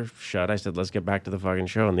door shut, I said, let's get back to the fucking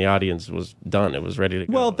show. And the audience was done. It was ready to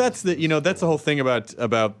go. Well, that's the whole thing about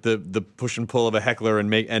the push and pull of a heckler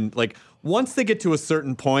and like once they get to a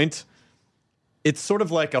certain point, it's sort of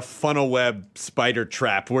like a funnel web spider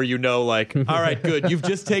trap where all right, good, you've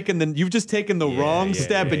just taken the wrong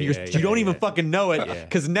step and you don't even fucking know it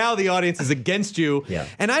because now the audience is against you,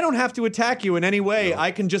 and I don't have to attack you in any way. I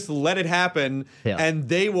can just let it happen, and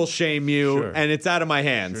they will shame you, and it's out of my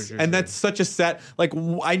hands. And that's such a set. Like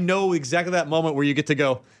I know exactly that moment where you get to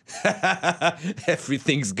go,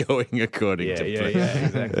 everything's going according to plan.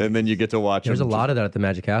 Exactly. And then you get to watch. There's a lot of that at the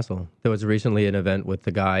Magic Castle. There was recently an event with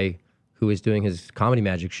the guy who was doing his comedy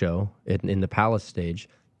magic show in the Palace stage,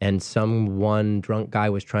 and one drunk guy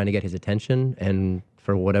was trying to get his attention, and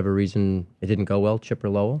for whatever reason, it didn't go well. Chipper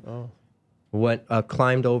Lowell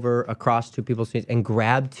climbed over across two people's seats and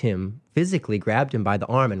physically grabbed him by the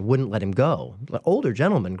arm and wouldn't let him go. An older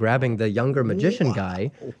gentleman grabbing the younger magician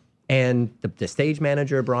guy, and the stage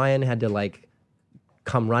manager, Brian, had to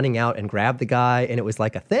come running out and grab the guy, and it was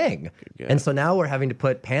like a thing. And so now we're having to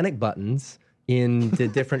put panic buttons in the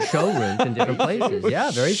different showrooms in different places.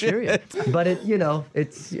 Very serious. But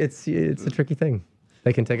it's a tricky thing.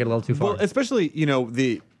 They can take it a little too far. Well, especially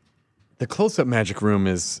the close-up magic room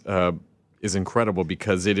is incredible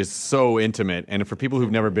because it is so intimate. And for people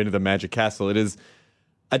who've never been to the Magic Castle, it is.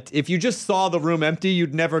 If you just saw the room empty,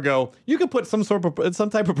 you'd never go, you could put some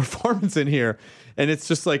type of performance in here. And it's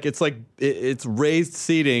just it's raised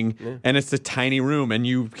seating, and it's a tiny room, and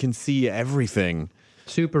you can see everything.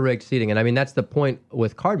 Super rigged seating. And I mean, that's the point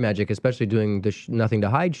with card magic, especially doing the Nothing to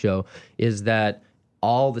Hide show, is that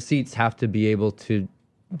all the seats have to be able to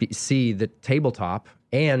see the tabletop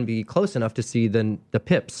and be close enough to see the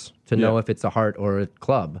pips to know if it's a heart or a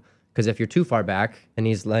club. Because if you're too far back and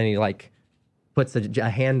he puts a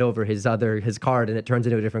hand over his card and it turns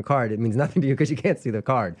into a different card, it means nothing to you because you can't see the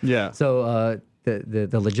card. Yeah. So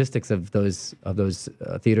the logistics of those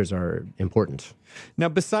theaters are important. Now,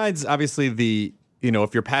 besides obviously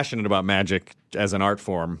if you're passionate about magic as an art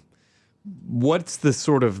form, what's the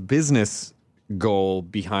sort of business goal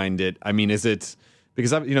behind it? I mean, is it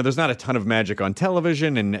because there's not a ton of magic on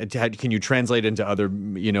television, and can you translate into other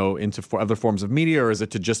other forms of media, or is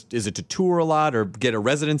it to tour a lot or get a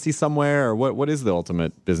residency somewhere, or what is the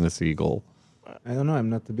ultimate businessy goal? I don't know. I'm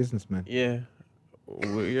not the businessman. Yeah,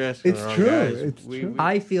 you're asking it's the wrong true. guys. It's true.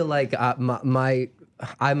 I feel like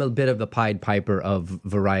I'm a bit of the Pied Piper of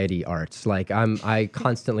variety arts. I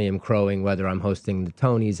constantly am crowing whether I'm hosting the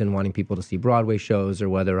Tonys and wanting people to see Broadway shows, or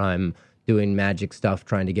whether I'm doing magic stuff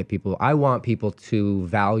trying to get people. I want people to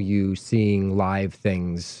value seeing live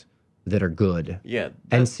things that are good. Yeah, And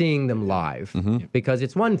that's- seeing them live. Because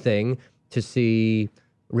it's one thing to see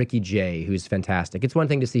Ricky Jay, who's fantastic. It's one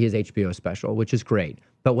thing to see his HBO special, which is great.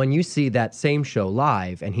 But when you see that same show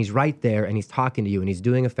live and he's right there and he's talking to you and he's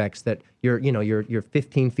doing effects that you're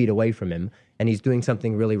 15 feet away from him and he's doing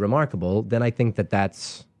something really remarkable, then I think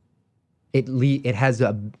that's it has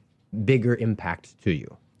a bigger impact to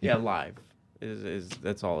you. Yeah, live is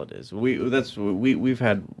that's all it is. We've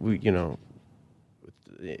had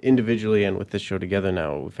individually and with this show together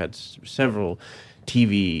now, we've had several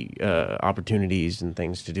TV opportunities and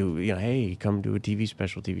things to do. Hey, come do a TV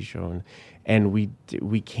special, TV show, and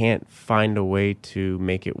we can't find a way to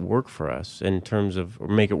make it work for us in terms of, or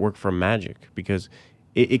make it work for magic, because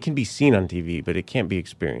it can be seen on TV, but it can't be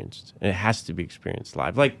experienced. And it has to be experienced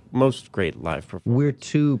live, like most great live performances. We're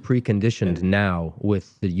too preconditioned now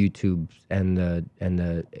with the YouTube and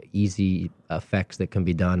the easy effects that can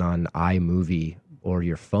be done on iMovie or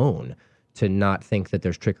your phone to not think that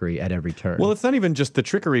there's trickery at every turn. Well, it's not even just the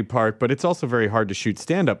trickery part, but it's also very hard to shoot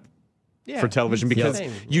stand-up for television because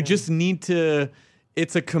you just need to...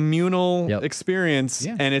 It's a communal experience,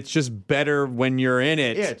 and it's just better when you're in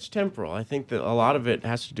it. Yeah, it's temporal. I think that a lot of it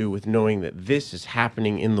has to do with knowing that this is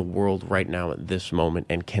happening in the world right now at this moment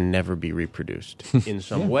and can never be reproduced in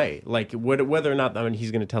some way. Like whether or not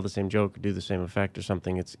he's going to tell the same joke, or do the same effect or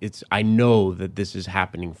something. It's I know that this is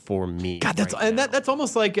happening for me. God, that's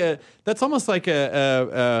almost like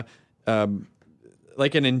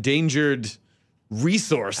like an endangered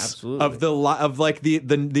resource. Absolutely. of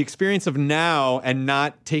the experience of now and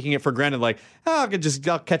not taking it for granted. Like, I'll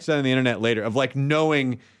catch that on the internet later. Of like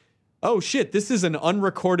knowing, oh shit, this is an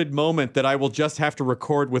unrecorded moment that I will just have to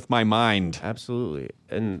record with my mind. Absolutely,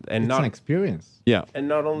 and It's not an experience. Yeah, and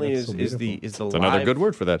not only That's so is the beautiful. is the it's live, another good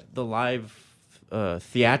word for that. the live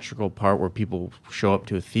theatrical part where people show up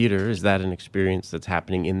to a theater, is that an experience that's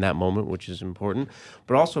happening in that moment, which is important.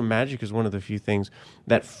 But also magic is one of the few things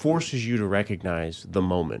that forces you to recognize the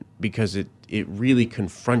moment, because it really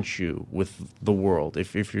confronts you with the world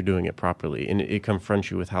if you're doing it properly, and it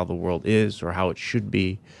confronts you with how the world is, or how it should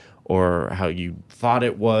be, or how you thought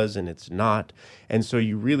it was and it's not. And so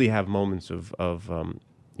you really have moments of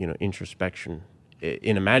introspection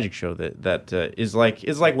in a magic show that is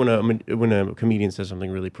like when a comedian says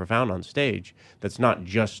something really profound on stage that's not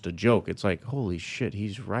just a joke. It's like, holy shit,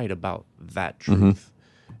 he's right about that truth.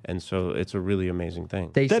 And so it's a really amazing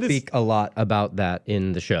thing. They speak a lot about that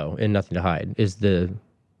in the show, in Nothing to Hide, is the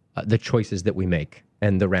choices that we make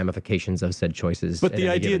and the ramifications of said choices. But the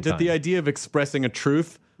idea of expressing a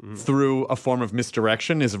truth through a form of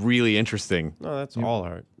misdirection is really interesting. No, that's all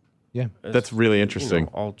art. Yeah. That's really interesting.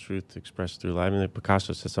 All truth expressed through life. I mean,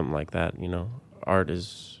 Picasso said something like that. Art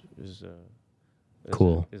is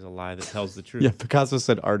cool. Is a lie that tells the truth. Yeah, Picasso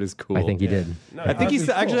said art is cool. I think he did. No, I think he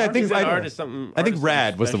said, actually, I think art is something. I think art is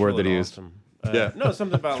rad something was the word special that he and used. awesome. Yeah. No,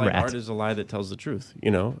 something about like Rad. art is a lie that tells the truth.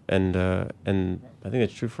 And I think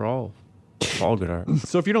that's true for all good art.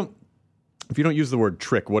 So if you don't use the word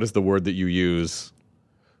trick, what is the word that you use?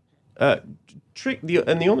 Trick.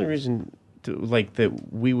 The only reason that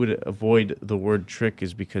we would avoid the word trick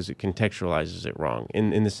is because it contextualizes it wrong.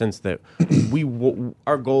 In the sense that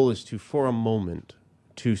our goal is to, for a moment,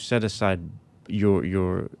 to set aside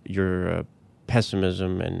your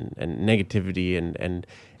pessimism and negativity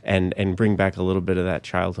and bring back a little bit of that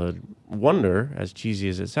childhood wonder, as cheesy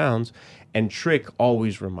as it sounds. And trick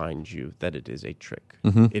always reminds you that it is a trick.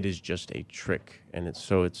 It is just a trick, and it's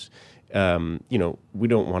we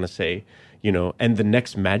don't want to say, and the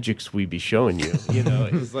next magics we be showing you,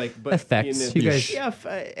 it's like, but Effects. You guys,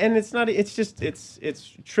 and it's not. It's just it's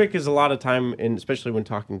trick is a lot of time, and especially when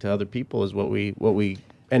talking to other people, is what we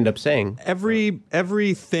end up saying.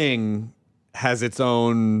 Everything has its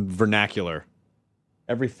own vernacular.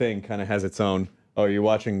 Everything kind of has its own. Oh, you're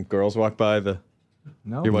watching girls walk by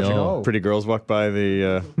No. You're watching No. pretty girls walk by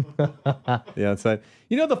the outside.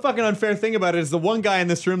 The fucking unfair thing about it is the one guy in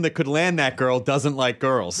this room that could land that girl doesn't like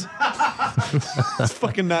girls. It's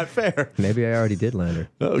fucking not fair. maybe I already did land her.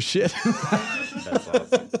 Oh shit. That's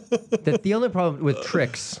awesome. The only problem with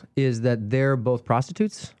tricks is that they're both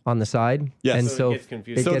prostitutes on the side. Yes. And So it so, gets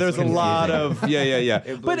confusing. So gets there's a lot confusing. of yeah.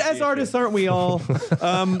 It But blows as you artists, shit. aren't we all?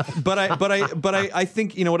 But I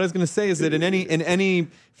think what I was going to say is that in any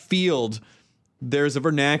field, there's a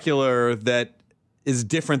vernacular that is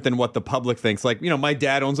different than what the public thinks. Like, my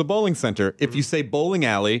dad owns a bowling center. If you say bowling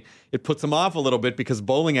alley, it puts him off a little bit because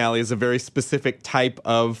bowling alley is a very specific type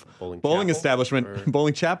of bowling establishment.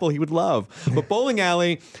 Bowling chapel he would love. But bowling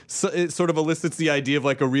alley, it sort of elicits the idea of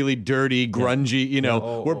like a really dirty,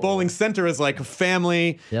 grungy, where bowling center is like a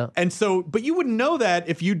family. Yeah. And so, but you wouldn't know that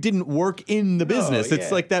if you didn't work in the business.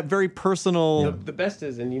 It's like that very personal. The best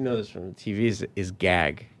is, and you know this from TV, is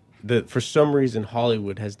gag. For some reason,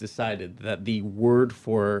 Hollywood has decided that the word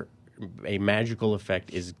for a magical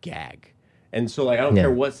effect is gag. And so, like, I don't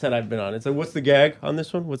care what set I've been on. It's like, what's the gag on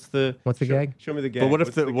this one? What's the gag? Show me the gag. But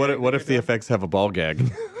what if the effects have a ball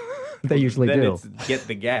gag? They usually then do. It's get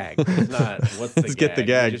the gag. It's not what's the Let's gag. get the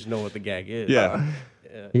gag. You just know what the gag is. Yeah.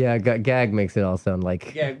 Yeah, gag makes it all sound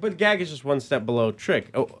like... Gag, but gag is just one step below trick.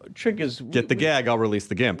 Oh, trick is... Get the gag, I'll release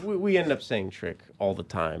the gimp. We end up saying trick all the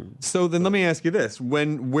time. So then let me ask you this.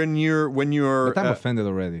 When you're But I'm offended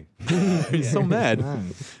already. you're so mad.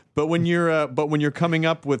 But when you're coming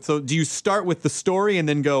up with, so do you start with the story and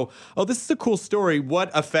then go, oh, this is a cool story.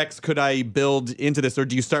 What effects could I build into this? Or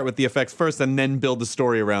do you start with the effects first and then build the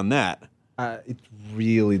story around that? It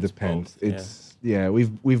really depends. Both,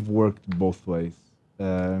 We've worked both ways.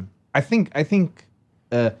 I think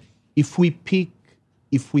if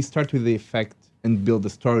we start with the effect and build the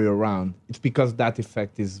story around, it's because that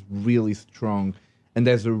effect is really strong and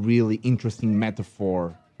there's a really interesting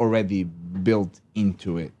metaphor already built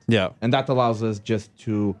into it. Yeah. And that allows us just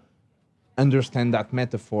to understand that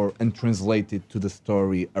metaphor and translate it to the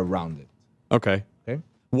story around it. Okay. Okay?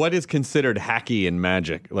 What is considered hacky in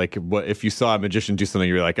magic? Like, what if you saw a magician do something,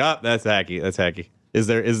 you're like, oh, that's hacky. That's hacky. Is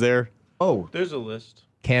there? Oh, There's a list.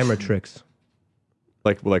 Camera tricks.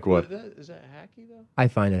 Like what? Is that hacky, though? I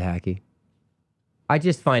find it hacky. I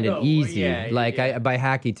just find it easy. By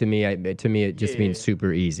hacky to me, it just means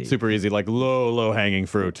super easy. Super easy, like low hanging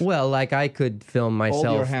fruit. Well, like I could film hold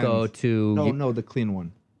your myself hands. go to No, the clean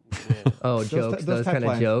one. jokes, those type kind of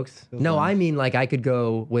lines. jokes. Those No, lines. I mean like I could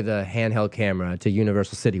go with a handheld camera to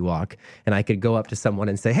Universal City Walk, and I could go up to someone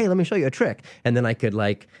and say, "Hey, let me show you a trick," and then I could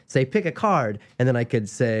like say, "Pick a card," and then I could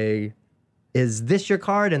say, "Is this your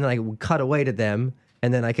card?" And then I would cut away to them.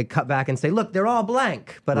 And then I could cut back and say, look, they're all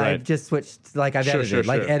blank. But Right. I've just switched, like I've edited.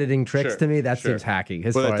 Like editing tricks to me, that seems hacky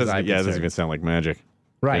as far as I'm it doesn't concerned. even sound like magic.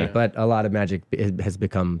 Right, Yeah. but a lot of magic has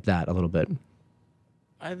become that a little bit.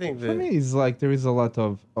 I think For that... me, it's like there is a lot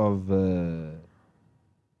of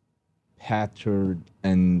pattern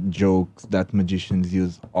and jokes that magicians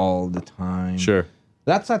use all the time. Sure.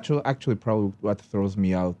 That's actually probably what throws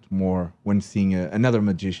me out more when seeing another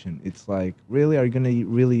magician. It's like, really, are you gonna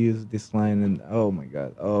really use this line? And oh my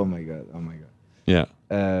god. Yeah.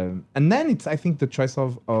 And then it's, I think, the choice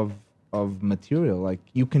of material. Like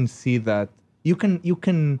you can see that you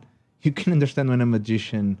can understand when a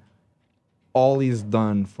magician, all he's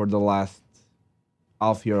done for the last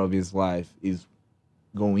half year of his life is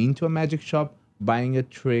going into a magic shop, buying a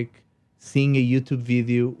trick, seeing a YouTube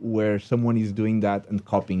video where someone is doing that and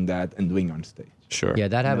copying that and doing on stage. Sure. Yeah,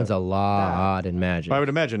 that happens a lot in magic. I would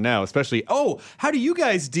imagine now, especially. Oh, how do you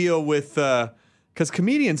guys deal with? Because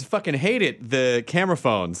comedians fucking hate it. The camera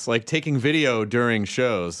phones, like taking video during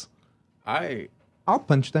shows. I'll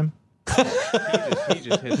punch them. He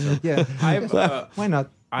just hits them. Yeah. Why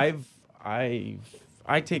not? I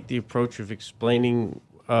take the approach of explaining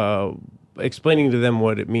to them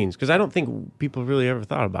what it means, because I don't think people really ever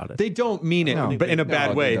thought about it. They don't mean it, No. but in a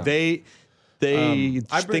bad No, way. they They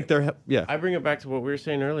think they're I bring it back to what we were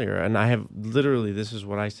saying earlier, and I have literally, this is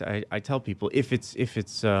what I say. I tell people if it's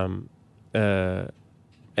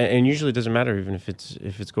and usually it doesn't matter even if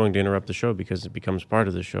it's going to interrupt the show, because it becomes part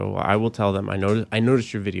of the show. I will tell them I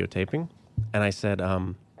noticed your videotaping, and I said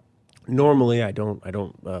normally I don't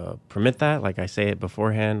permit that. Like I say it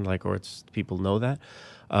beforehand, like, or it's people know that.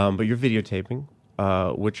 But you're videotaping,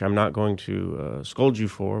 which I'm not going to scold you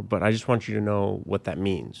for, but I just want you to know what that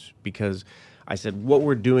means. Because I said, what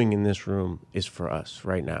we're doing in this room is for us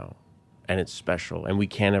right now, and it's special, and we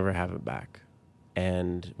can't ever have it back.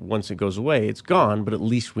 And once it goes away, it's gone, but at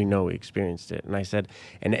least we know we experienced it. And I said,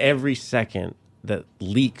 and every second that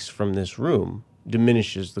leaks from this room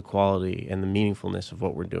diminishes the quality and the meaningfulness of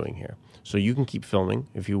what we're doing here. So you can keep filming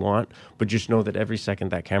if you want, but just know that every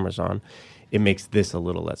second that camera's on, it makes this a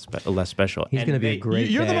little less special. He's going to be a great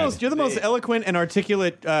You're dad. the most eloquent and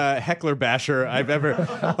articulate heckler basher I've ever.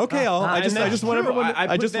 Okay, I just want everyone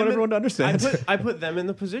to understand. I put them in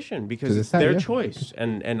the position because 'Cause it's it's their yeah. choice,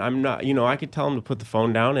 and I'm not. I could tell them to put the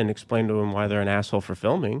phone down and explain to them why they're an asshole for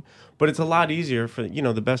filming, but it's a lot easier for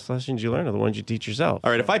the best lessons you learn are the ones you teach yourself.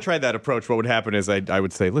 All right, if I tried that approach, what would happen happen is I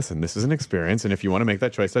would say, listen, this is an experience, and if you want to make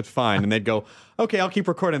that choice, that's fine. And they'd go, okay, I'll keep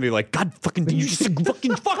recording. And they'd be like, God fucking, you just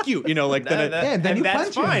fucking fuck you. You know, like then then you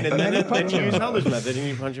that's punch him. fine. And then you punch him. use Helder's method and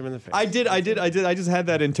you punch him in the face. I did. I just had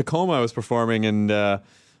that in Tacoma. I was performing, and there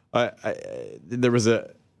was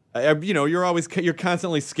you're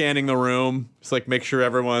constantly scanning the room, just like make sure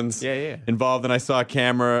everyone's involved. And I saw a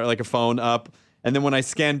camera, like a phone up, and then when I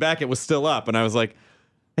scanned back, it was still up, and I was like,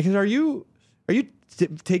 are you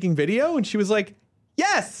taking video? And she was like,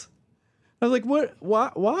 yes. I was like, what?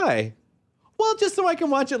 Why? Well, just so I can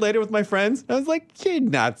watch it later with my friends. I was like, you're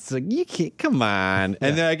nuts. You can't, come on.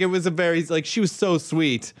 And then it was a very, she was so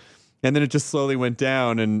sweet. And then it just slowly went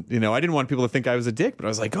down. And, I didn't want people to think I was a dick, but I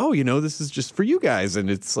was like, oh, this is just for you guys. And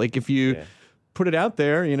it's like, if you put it out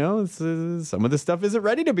there, some of this stuff isn't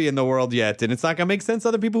ready to be in the world yet. And it's not going to make sense to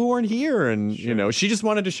other people who aren't here. And, she just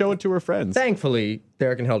wanted to show it to her friends. Thankfully,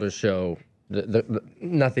 Derek and Helder's show, the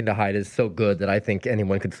Nothing to Hide, is so good that I think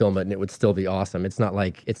anyone could film it and it would still be awesome. It's not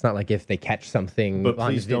like if they catch something but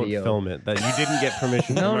on please video. Don't film it. That you didn't get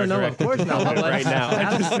permission. No, from our of director course to not. film it right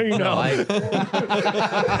now. Just so you know.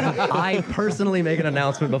 I personally make an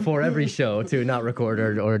announcement before every show to not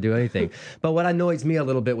record or do anything. But what annoys me a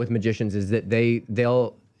little bit with magicians is that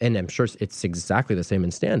they'll, and I'm sure it's exactly the same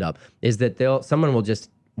in stand-up, is that someone will just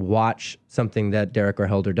watch something that Derek or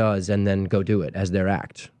Helder does and then go do it as their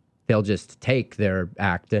act. They'll just take their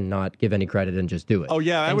act and not give any credit and just do it. Oh,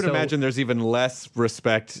 yeah. I would imagine there's even less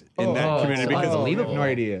respect in that community because unbelievable. No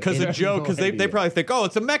idea. Because a joke, because they probably think, oh,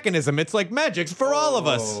 it's a mechanism. It's like magic's for all of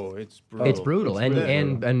us. Oh, it's brutal. It's brutal.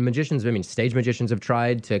 And magicians, stage magicians have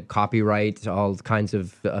tried to copyright all kinds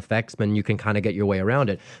of effects, and you can kind of get your way around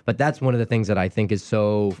it. But that's one of the things that I think is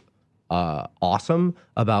so awesome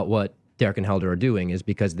about what Derek and Helder are doing, is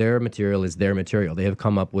because their material is their material. They have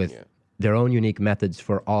come up with their own unique methods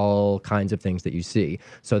for all kinds of things that you see.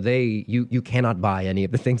 So you cannot buy any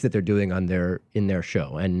of the things that they're doing in their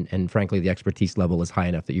show. And frankly, the expertise level is high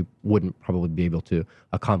enough that you wouldn't probably be able to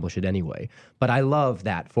accomplish it anyway. But I love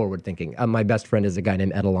that forward thinking. My best friend is a guy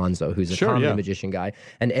named Ed Alonzo, who's a comedy magician guy.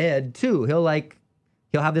 And Ed, too, he'll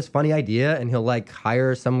have this funny idea and he'll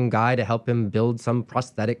hire some guy to help him build some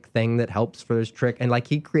prosthetic thing that helps for his trick. And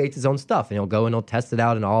he creates his own stuff and he'll go and he'll test it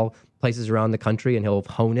out in all places around the country and he'll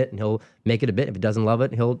hone it and he'll make it a bit. If he doesn't love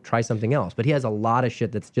it, he'll try something else. But he has a lot of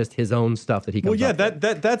shit that's just his own stuff that he comes up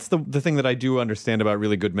with. That's the thing that I do understand about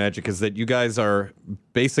really good magic is that you guys are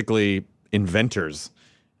basically inventors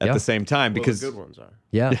at the same time because the good ones are.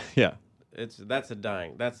 Yeah. Yeah. That's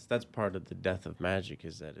part of the death of magic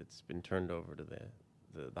is that it's been turned over to the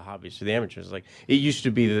hobbies, to the amateurs. Like it used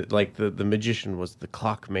to be that the magician was the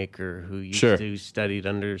clockmaker who used to studied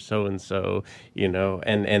under so and so,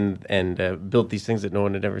 and built these things that no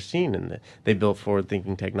one had ever seen, and they built forward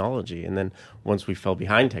thinking technology. And then once we fell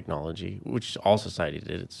behind technology, which all society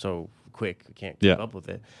did, it's so quick we can't keep up with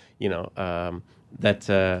it. Now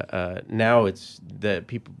it's that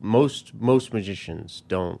people most magicians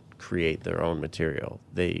don't create their own material.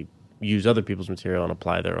 They use other people's material and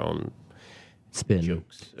apply their own spin.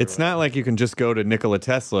 Jokes. It's not like you can just go to Nikola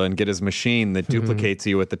Tesla and get his machine that duplicates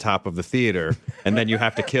you at the top of the theater, and then you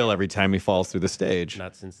have to kill every time he falls through the stage.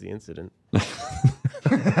 Not since the incident.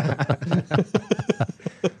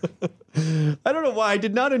 I don't know why. I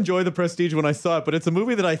did not enjoy The Prestige when I saw it, but it's a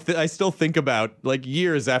movie that I still think about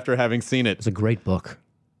years after having seen it. It's a great book.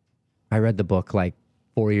 I read the book 5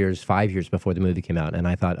 years before the movie came out, and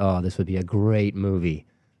I thought, oh, this would be a great movie.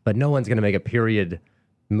 But no one's going to make a period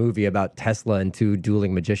movie about Tesla and two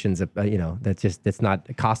dueling magicians. It's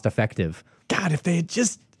not cost effective. God, if they had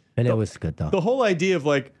just... And it was good, though. The whole idea of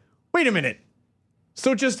wait a minute.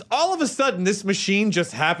 So just all of a sudden this machine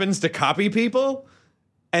just happens to copy people?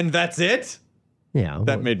 And that's it? Yeah.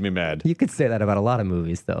 That made me mad. You could say that about a lot of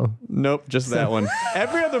movies, though. Nope, just that one.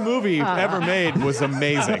 Every other movie you've ever made was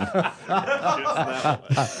amazing.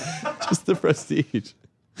 Just The Prestige.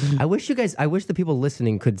 I wish the people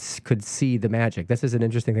listening could see the magic. This is an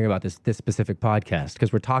interesting thing about this specific podcast,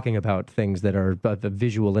 because we're talking about things that are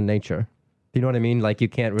visual in nature. You know what I mean? You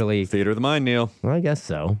can't really... Theater of the mind, Neil. Well, I guess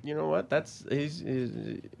so. You know what?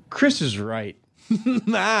 Chris is right.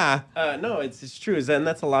 No, it's true. And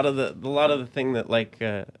that's a lot of the thing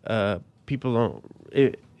that people don't.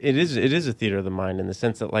 It is a theater of the mind in the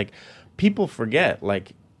sense that people forget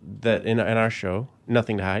that in our show,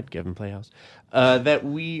 Nothing to Hide, Given Playhouse, that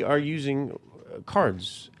we are using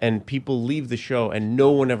cards, and people leave the show and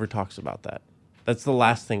no one ever talks about that. That's the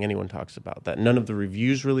last thing anyone talks about. That none of the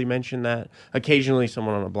reviews really mention that. Occasionally,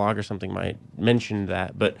 someone on a blog or something might mention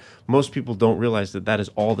that, but most people don't realize that is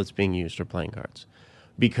all that's being used for playing cards,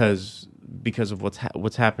 because of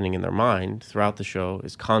what's happening in their mind throughout the show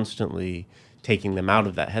is constantly taking them out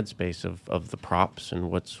of that headspace of the props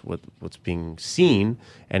and what's being seen,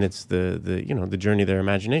 and it's the journey their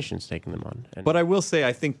imagination's taking them on. And But I will say,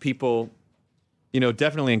 I think people,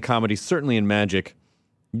 definitely in comedy, certainly in magic,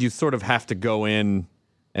 you sort of have to go in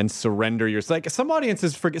and surrender your. Like some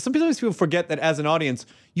audiences forget. Some people forget that as an audience,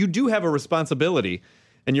 you do have a responsibility,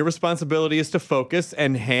 and your responsibility is to focus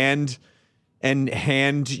and hand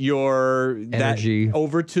your Energy that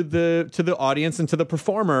over to the audience and to the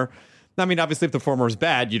performer. I mean, obviously, if the performer is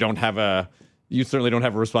bad, you certainly don't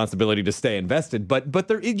have a responsibility to stay invested.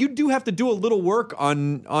 But you do have to do a little work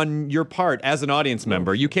on your part as an audience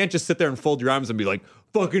member. You can't just sit there and fold your arms and be like,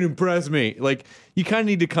 "Fucking impress me." Like, you kind of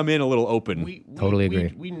need to come in a little open. Totally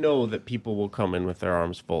agree. We know that people will come in with their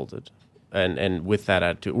arms folded, and with that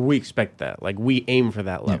attitude, we expect that. Like, we aim for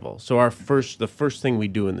that level. So the first thing we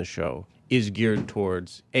do in the show is geared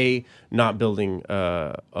towards not building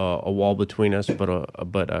a wall between us, but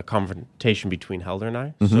a confrontation between Helder and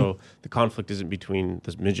I. Mm-hmm. So the conflict isn't between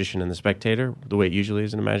the magician and the spectator, the way it usually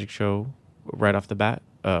is in a magic show, right off the bat,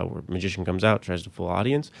 where magician comes out, tries to fool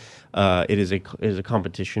audience. It is a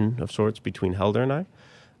competition of sorts between Helder and I,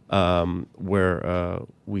 where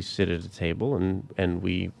we sit at a table and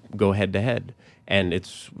we go head to head, and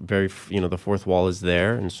it's very the fourth wall is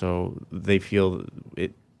there, and so they feel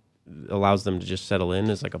it allows them to just settle in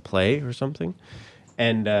as like a play or something,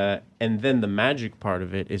 and then the magic part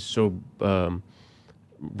of it is so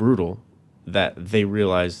brutal that they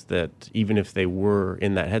realize that even if they were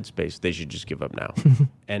in that headspace, they should just give up now.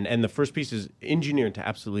 and the first piece is engineered to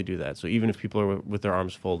absolutely do that. So even if people are with their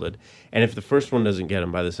arms folded, and if the first one doesn't get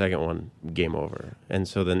them, by the second one, game over. And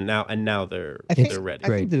so then now they're ready. I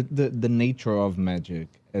think the nature of magic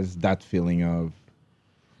is that feeling of,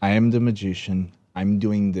 I am the magician, I'm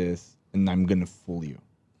doing this, and I'm gonna fool you.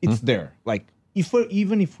 It's there. Like,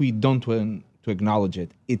 even if we don't want to acknowledge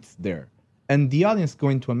it, it's there. And the audience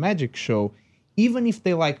going to a magic show, even if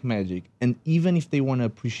they like magic, and even if they want to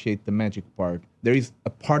appreciate the magic part, there is a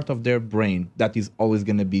part of their brain that is always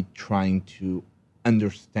going to be trying to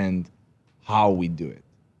understand how we do it.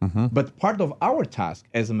 But part of our task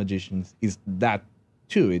as a magicians is that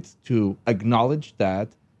too. It's to acknowledge that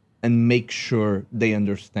and make sure they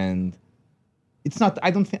understand. It's not.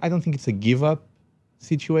 I don't think it's a give up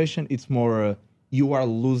situation. It's more. You are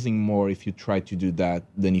losing more if you try to do that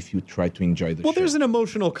than if you try to enjoy the show. Well, there's an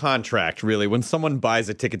emotional contract, really. When someone buys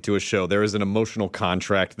a ticket to a show, there is an emotional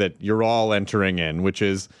contract that you're all entering in, which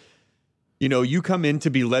is, you come in to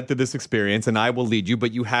be led through this experience, and I will lead you,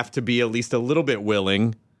 but you have to be at least a little bit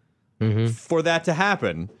willing for that to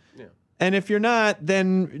happen. Yeah. And if you're not,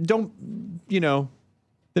 then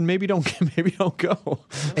then maybe don't go.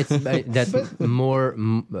 That's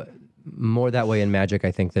more that way in magic,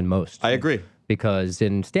 I think, than most. I agree. Because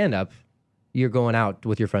in stand-up, you're going out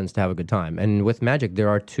with your friends to have a good time. And with magic, there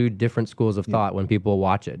are two different schools of thought when people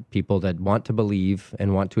watch it. People that want to believe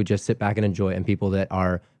and want to just sit back and enjoy it, and people that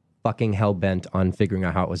are fucking hell-bent on figuring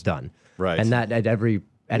out how it was done. Right. And that at every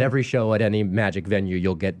show, at any magic venue,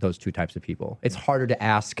 you'll get those two types of people. It's harder to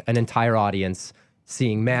ask an entire audience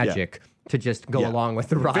seeing magic to just go along with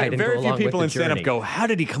the ride and go along with the journey. Very few people in stand-up go, how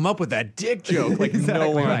did he come up with that dick joke? Like,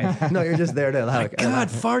 no one. Right. No, you're just there to... God,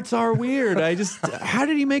 farts are weird. How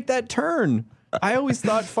did he make that turn? I always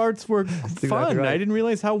thought farts were fun. Exactly right. I didn't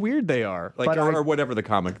realize how weird they are. Or whatever the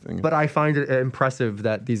comic thing is. But I find it impressive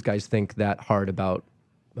that these guys think that hard about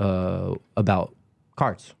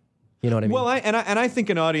cards. You know what I mean? Well, I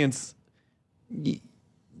think an audience,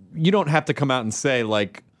 you don't have to come out and say,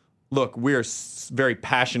 like, look, we're very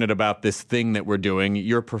passionate about this thing that we're doing.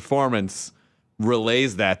 Your performance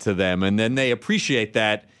relays that to them, and then they appreciate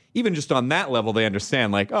that. Even just on that level, they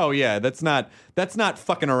understand, like, oh yeah, that's not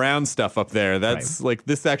fucking around stuff up there. That's like,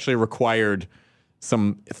 this actually required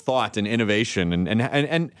some thought and innovation.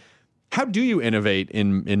 And how do you innovate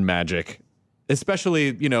in magic, especially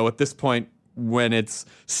at this point when it's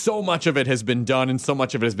so much of it has been done and so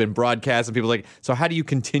much of it has been broadcast, and people are like, so how do you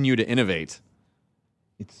continue to innovate?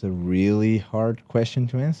 It's a really hard question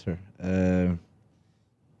to answer.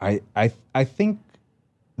 I think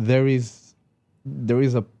there is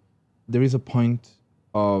a point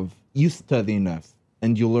of you study enough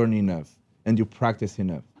and you learn enough and you practice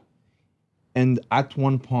enough, and at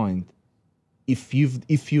one point, if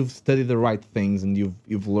you've studied the right things and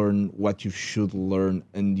you've learned what you should learn,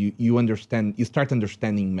 and you start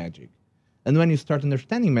understanding magic, and when you start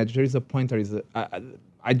understanding magic, there is a point.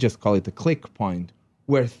 I just call it a click point,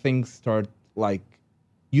 where things start, like,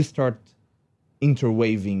 you start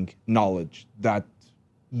interweaving knowledge that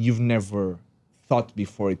you've never thought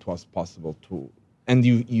before it was possible to. And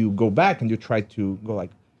you go back and you try to go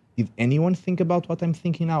like, did anyone think about what I'm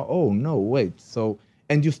thinking now? Oh no, wait. So,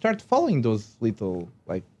 and you start following those little,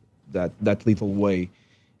 like that little way,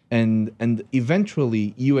 and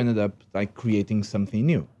eventually you ended up like creating something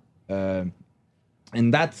new.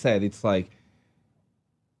 And that said, it's like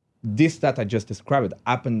this that I just described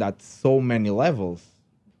happened at so many levels.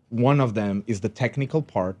 One of them is the technical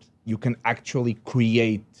part. You can actually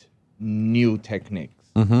create new techniques.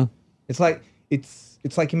 Mm-hmm. It's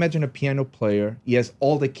like imagine a piano player. He has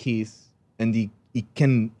all the keys, and he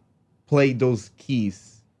can play those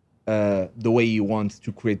keys the way he wants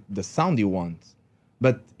to create the sound he wants.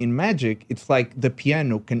 But in Magic, it's like the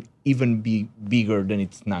piano can even be bigger than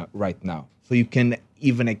it's now right now. So you can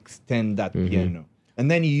even extend that piano. And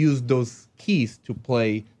then you use those keys to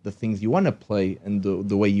play the things you want to play and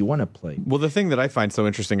the way you want to play. Well, the thing that I find so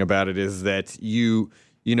interesting about it is that you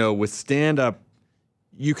know, with stand-up,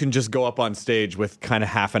 you can just go up on stage with kind of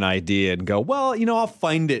half an idea and go, well, you know, I'll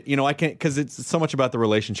find it. You know, I can't, because it's so much about the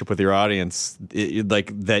relationship with your audience,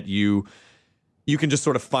 like that you can just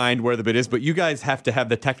sort of find where the bit is. But you guys have to have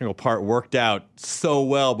the technical part worked out so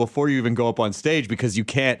well before you even go up on stage, because you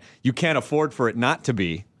can't afford for it not to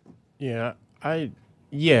be. Yeah, I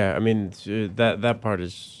mean that part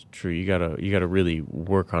is true. You gotta really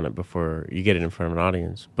work on it before you get it in front of an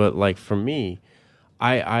audience. But like for me,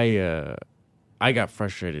 I got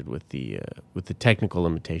frustrated with the technical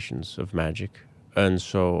limitations of Magic, and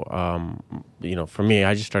so you know, for me,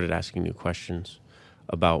 I just started asking new questions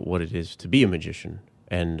about what it is to be a magician,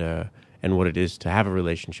 and what it is to have a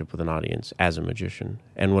relationship with an audience as a magician,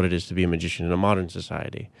 and what it is to be a magician in a modern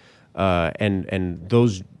society, and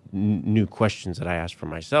those new questions that I asked for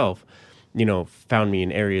myself, you know, found me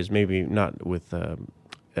in areas maybe not with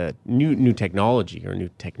new technology or new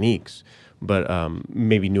techniques, but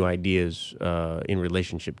maybe new ideas in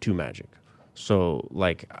relationship to Magic. So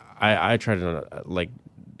like I try to like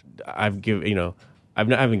I haven't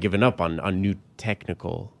given up on new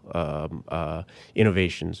technical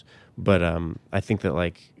innovations, but I think that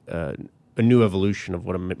like a new evolution of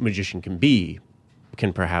what a magician can be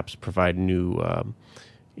can perhaps provide new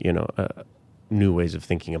new ways of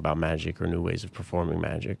thinking about magic or new ways of performing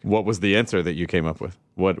magic. What was the answer that you came up with?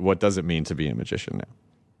 What does it mean to be a magician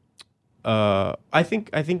now? I think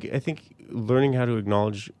learning how to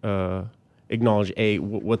acknowledge to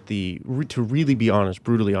really be honest,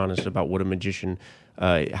 brutally honest about what a magician,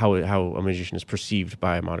 how a magician is perceived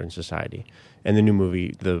by a modern society. And the new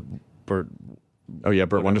movie, the Burt. Oh yeah,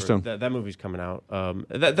 Burt Wonderstone. That movie's coming out.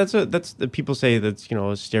 That's people say that's, you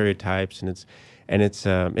know, stereotypes, and it's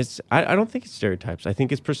I don't think it's stereotypes. I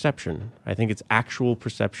think it's perception. I think it's actual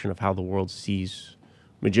perception of how the world sees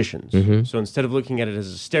magicians. Mm-hmm. So instead of looking at it as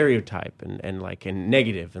a stereotype and like and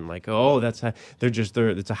negative and like, oh, it's a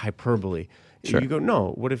hyperbole. Sure. You go, no.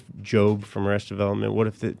 What if Job from Arrested Development? What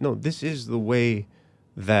if this is the way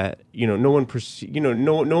that, you know, no one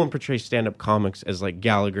portrays stand-up comics as like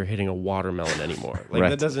Gallagher hitting a watermelon anymore. Like Right.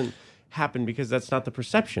 That doesn't happen because that's not the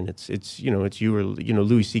perception. It's you or, you know,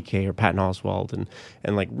 Louis C.K. or Patton Oswalt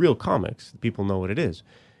and like real comics. People know what it is.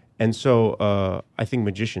 And so I think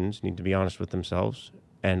magicians need to be honest with themselves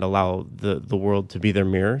and allow the world to be their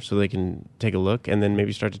mirror so they can take a look and then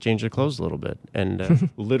maybe start to change their clothes a little bit,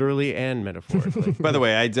 and literally and metaphorically. By the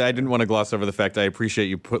way, I didn't want to gloss over the fact I appreciate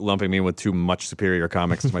you lumping me with two much superior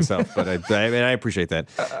comics to myself, but I appreciate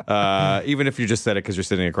that. Even if you just said it because you're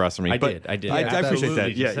sitting across from me. I did. I appreciate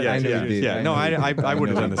that. Yeah. No, I would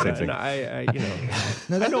have done the same thing.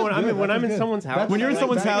 When I'm in someone's house. When you're in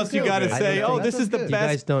someone's house, you got to say, "Oh, this is the You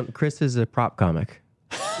guys best." don't. Chris is a prop comic.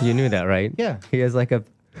 You knew that, right? Yeah. He has like a.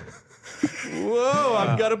 Whoa!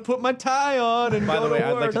 I've got to put my tie on and By go the way, to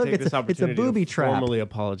I'd like work. to Look, take it's this a opportunity booby to trap. formally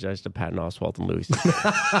apologize to Patton Oswalt and Louis.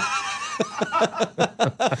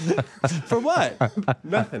 For what?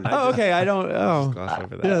 Nothing. Oh, okay. I don't. Oh, Gloss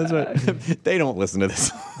over that. yeah, that's right. They don't listen to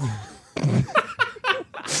this.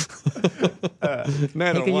 Hey,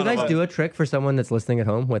 can you guys do a trick for someone that's listening at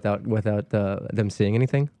home without them seeing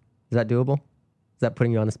anything? Is that doable? Is that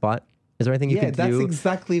putting you on the spot? Is there anything you can that's do?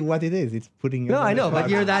 exactly what it is. It's putting you No, on I the know, spot.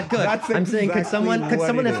 but you're that good. That's I'm saying, could exactly someone what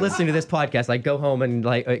that's it is. listening to this podcast like go home and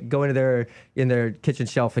like go into their kitchen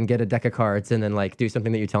shelf and get a deck of cards and then like do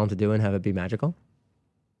something that you tell them to do and have it be magical?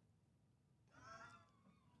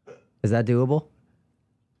 Is that doable?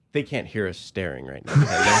 They can't hear us staring right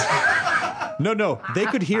now. No, they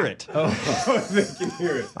could hear it. They can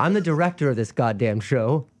hear it. I'm the director of this goddamn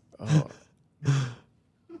show.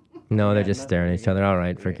 No, they're just staring at each other. All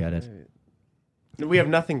right, forget it. We have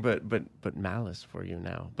nothing but malice for you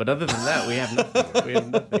now. But other than that, we have nothing. We have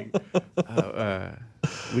nothing.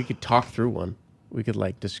 We could talk through one. We could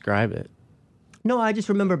like describe it. No, I just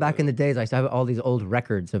remember back in the days, I used to have all these old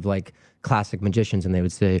records of like classic magicians, and they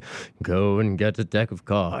would say, "Go and get a deck of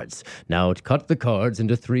cards. Now cut the cards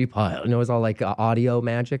into 3 piles." And it was all like audio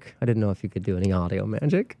magic. I didn't know if you could do any audio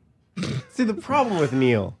magic. See, the problem with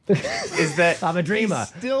Neil is that I'm a dreamer. He's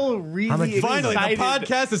still really Finally, the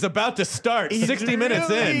podcast is about to start. He's 60 minutes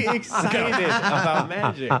really in. excited about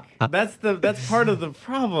magic. That's part of the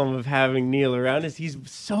problem of having Neil around is he's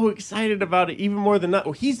so excited about it even more than that.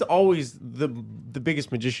 Well, he's always the biggest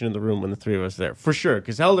magician in the room when the three of us are there for sure.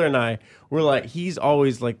 Because Helder and I were like, he's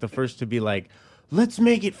always like the first to be like, let's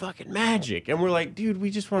make it fucking magic. And we're like, dude, we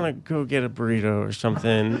just want to go get a burrito or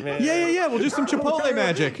something. Man. Yeah. We'll do some Chipotle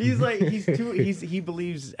magic. He's like, he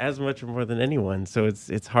believes as much or more than anyone. So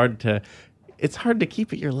it's hard to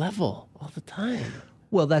keep at your level all the time.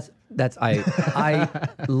 Well, I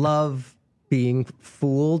love being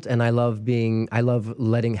fooled, and I love having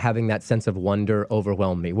that sense of wonder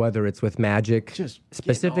overwhelm me, whether it's with magic Just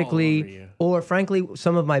specifically, or frankly,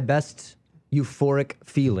 some of my best euphoric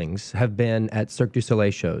feelings have been at Cirque du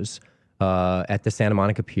Soleil shows at the Santa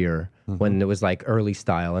Monica Pier when it was like early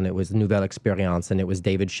style and it was Nouvelle Experience and it was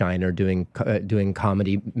David Shiner doing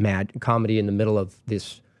comedy in the middle of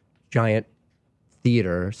this giant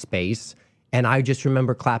theater space. And I just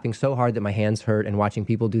remember clapping so hard that my hands hurt and watching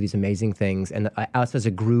people do these amazing things. And us as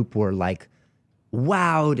a group were like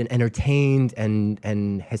wowed and entertained and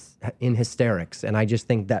in hysterics. And I just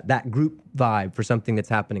think that group vibe for something that's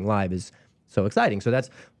happening live is so exciting. So that's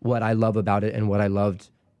what I love about it and what I loved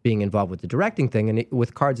being involved with the directing thing. And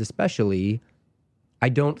with cards especially, I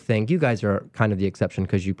don't think, you guys are kind of the exception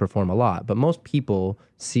because you perform a lot, but most people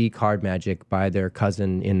see card magic by their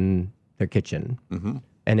cousin in their kitchen. Mm-hmm.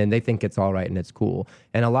 And then they think it's all right and it's cool.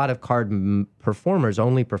 And a lot of card performers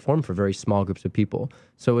only perform for very small groups of people.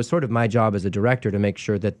 So it was sort of my job as a director to make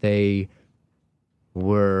sure that they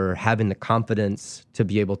were having the confidence to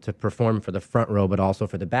be able to perform for the front row, but also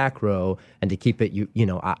for the back row, and to keep it,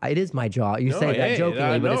 it is my job. You say that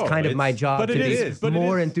jokingly, but it's kind of my job to be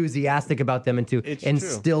more enthusiastic about them and to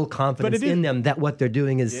instill confidence in them that what they're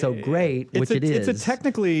doing is so great, which it is. It's a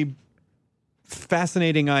technically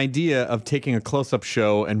fascinating idea of taking a close-up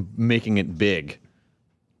show and making it big.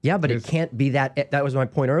 Yeah, but it can't be that. That was my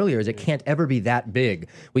point earlier. Is it can't ever be that big.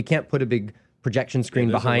 We can't put a big projection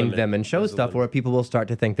screen behind them and show stuff where people will start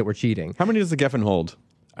to think that we're cheating. How many does the Geffen hold?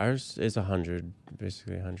 Ours is 100,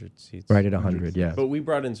 basically 100 seats. Right at 100, yeah. But we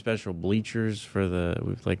brought in special bleachers for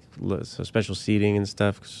we've so special seating and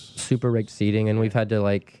stuff. Super rigged seating, and we've had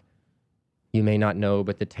to you may not know,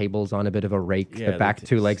 but the table's on a bit of a rake. The back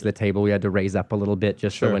 2 legs of the table we had to raise up a little bit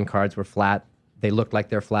just so when cards were flat, they look like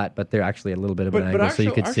they're flat, but they're actually a little bit of an angle, so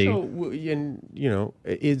you could see.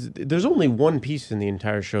 There's only one piece in the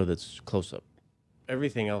entire show that's close up.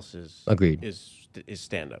 Everything else is agreed. Is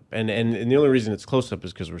stand up, and the only reason it's close up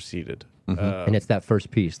is because we're seated. Mm-hmm. And it's that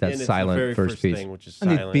first piece, that silent first piece, thing, which is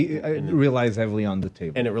silent, and it relies heavily on the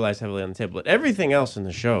table. And it relies heavily on the table. But everything else in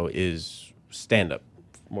the show is stand up,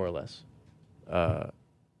 more or less.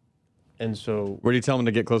 And so, where do you tell them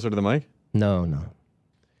to get closer to the mic? No.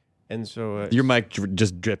 And so your mic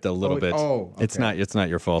just dripped a little bit. Oh, okay. It's not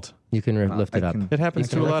your fault. You can lift it up. It happens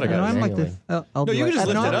to a lot of guys. I'm like this. No, you can just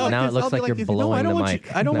lift it up. Now it looks like you're blowing the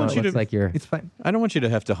mic. I don't want you to. Like you're It's fine. I don't want you to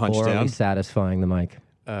have to hunch orally down. satisfying the mic.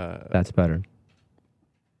 That's better.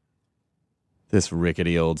 This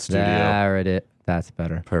rickety old studio. There it is. That's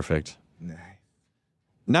better. Perfect. Nice.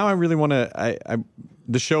 Now I really want to.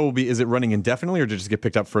 The show will be. Is it running indefinitely, or did it just get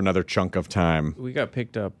picked up for another chunk of time? we got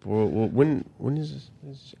picked up. When is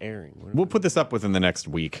this airing? We'll put this up within the next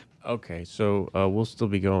week. Okay, so we'll still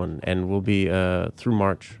be going, and we'll be through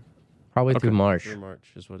March. Probably through March. Through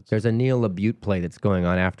March is what it's. There's a Neil LaBute play that's going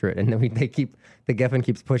on after it, and then the Geffen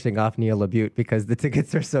keeps pushing off Neil LaBute because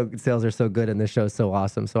the sales are so good and the show's so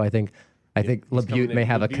awesome. So I think LaBute may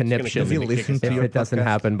have a conniption if it doesn't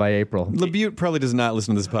happen by April. LaBute probably does not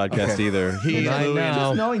listen to this podcast either. He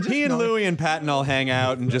and Louie and Patton all hang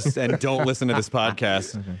out and don't listen to this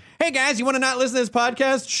podcast. Okay. Hey guys, you want to not listen to this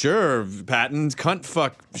podcast? Sure, Patton, cunt,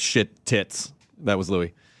 fuck, shit, tits. That was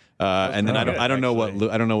Louie. And then I don't know what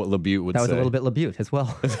LaBute would say. That was a little bit LaBute as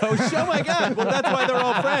well. Oh my God! Well, that's why they're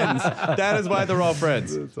all friends. That is why they're all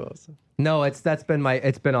friends. That's awesome. No, it's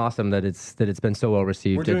been awesome that it's been so well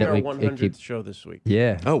received. We're doing our 100th show this week.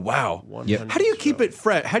 Yeah. Oh wow. Yep. How do you keep it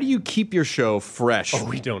fresh? How do you keep your show fresh? Oh,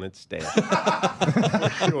 we don't. It's stale.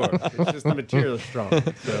 Sure. It's just the material is strong.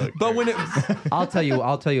 So but when it, I'll tell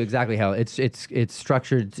you exactly how it's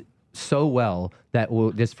structured so well that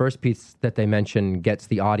this first piece that they mention gets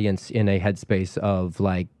the audience in a headspace of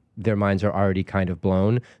their minds are already kind of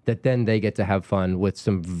blown, that then they get to have fun with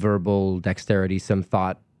some verbal dexterity, some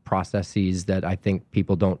thought processes that I think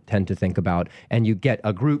people don't tend to think about, and you get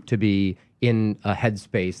a group to be in a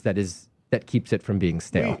headspace that keeps it from being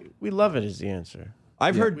stale. We love it is the answer.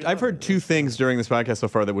 I've heard two things during this podcast so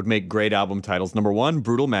far that would make great album titles. Number one,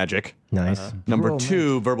 Brutal Magic. Nice. Number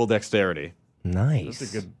two, Verbal Dexterity. Nice.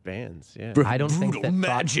 Those are good bands. Yeah. I don't think Brutal that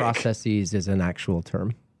magic. thought processes is an actual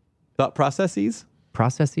term. Thought processes?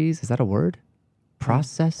 Processes? Is that a word?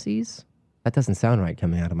 Processes? That doesn't sound right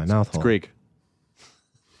coming out of my mouth hole. It's Greek.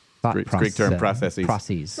 Thought It's Greek term, processes.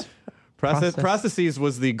 Processes. Processes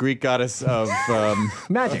was the Greek goddess of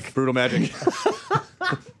Magic. brutal magic.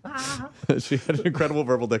 She had an incredible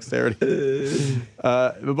verbal dexterity.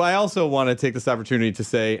 But I also want to take this opportunity to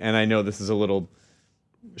say, and I know this is a little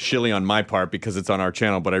shilly on my part because it's on our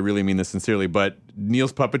channel, but I really mean this sincerely, but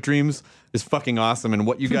Neil's Puppet Dreams is fucking awesome, and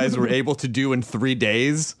what you guys were able to do in 3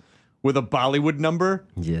 days with a Bollywood number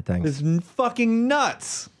Yeah, thanks. is fucking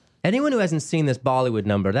nuts. Anyone who hasn't seen this Bollywood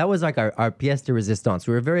number, that was like our pièce de résistance.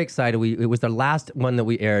 We were very excited. It was the last one that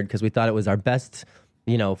we aired because we thought it was our best,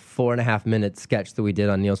 4.5 minute sketch that we did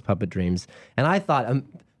on Neil's Puppet Dreams. And I thought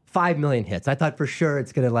 5 million hits. I thought for sure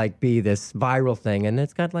it's going to be this viral thing, and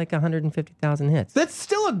it's got 150,000 hits. That's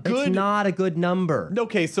still a good... It's not a good number.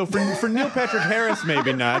 Okay, so for Neil Patrick Harris,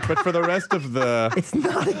 maybe not, but for the rest of the... It's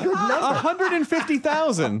not a good number.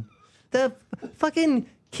 150,000. The fucking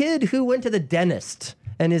kid who went to the dentist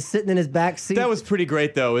and is sitting in his back seat. That was pretty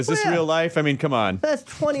great, though. Is this Yeah. real life? I mean, come on. That's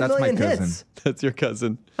 20 That's my million cousin. hits. That's your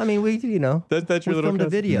cousin. I mean, That's your we little filmed a cousin?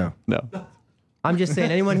 video. No. I'm just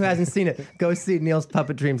saying, anyone who hasn't seen it, go see Neil's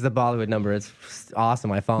Puppet Dreams, the Bollywood number. It's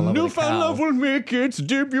awesome. I fall in love with a Newfound cow. love will make its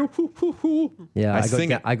debut. Hoo, hoo, hoo. Yeah, I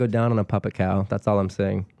sing it. I go down on a puppet cow. That's all I'm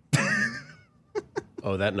saying.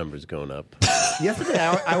 Oh, that number's going up. Yesterday,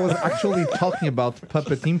 I was actually talking about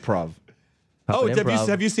puppet improv. Oh, Puppet improv.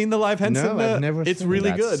 have you seen the live Henson? No, I've never It's seen really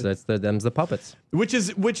it. good. Them's the puppets. Which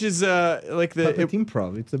is like the Puppet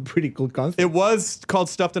improv. It's a pretty cool concept. it was called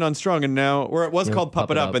Stuffed and Unstrung, and now, or it was called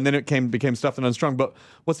Puppet Up, and then it became Stuffed and Unstrung. But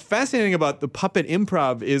what's fascinating about the puppet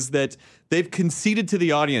improv is that they've conceded to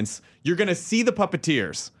the audience, you're going to see the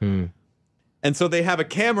puppeteers. And so they have a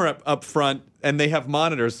camera up front, and they have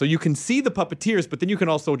monitors, so you can see the puppeteers, but then you can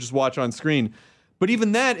also just watch on screen. But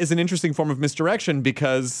even that is an interesting form of misdirection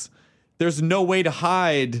because there's no way to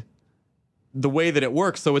hide the way that it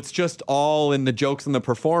works, so it's just all in the jokes and the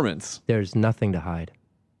performance. There's nothing to hide.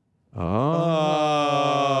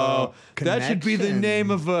 Oh, that should be the connection.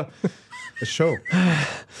 name of a... A show.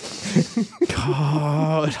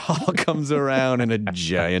 Oh, it all comes around in a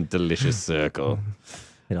giant, delicious circle.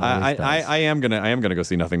 It always does. I am gonna go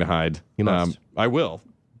see Nothing to Hide. You must. I will.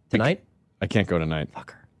 Tonight? I can't go tonight.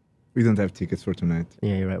 Fucker. We don't have tickets for tonight.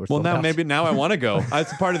 Yeah, you're right. We're Well, sold out. now I want to go.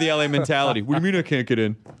 It's part of the LA mentality. What do you mean I can't get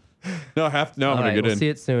in? No, I have to. No, I'm All gonna right, get we'll in. see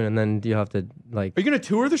it soon, and then you have to Are you gonna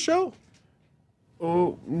tour the show?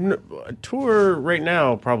 Oh, no, tour right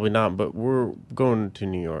now, probably not, but we're going to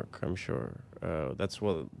New York, I'm sure. That's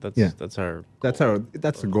our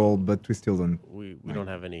That's the goal, but we still don't. we don't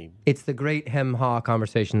have any. It's the great hem-ha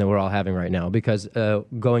conversation that we're all having right now because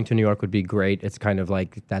going to New York would be great. It's kind of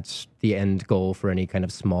like that's the end goal for any kind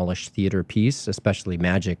of smallish theater piece, especially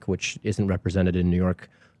Magic, which isn't represented in New York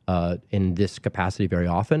in this capacity very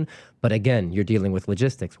often. But again, you're dealing with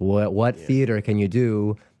logistics. What theater can you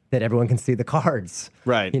do that everyone can see the cards?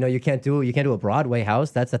 Right. You can't do a Broadway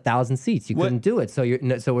house. That's 1,000 seats. You couldn't do it. So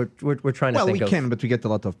we're trying to Well, think we of. can, but we get a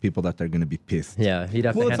lot of people that are going to be pissed. Yeah, you'd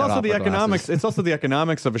have Well, to it's hand it also off the with economics. glasses. It's also the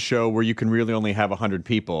economics of a show where you can really only have 100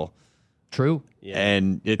 people, True.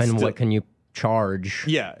 and it's And still- what can you charge?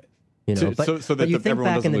 Yeah. So that but you think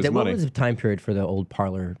everyone back in doesn't the lose day, what money. was the time period for the old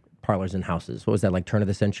parlors and houses? What was that, like turn of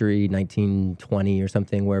the century, 1920 or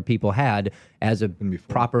something, where people had as a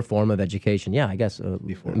proper form of education? Yeah, I guess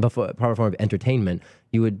before proper form of entertainment,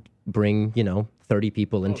 you would bring 30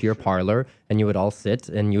 people into your parlor, and you would all sit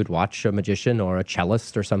and you would watch a magician or a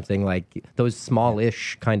cellist or something. Like those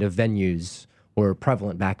small-ish kind of venues were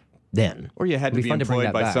prevalent back then. Or you had to It'd be fun bring employed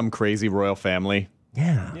that by back. some crazy royal family.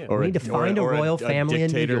 Yeah, Or we a- need to or a- find a or a- royal a family in New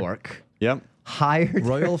dictator. York. Yep. Hired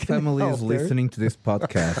Royal families listening to this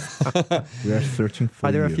podcast. We are searching for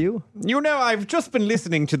Are there a you. few? I've just been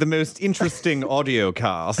listening to the most interesting audio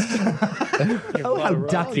cast. Oh, how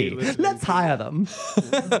ducky. Let's hire them.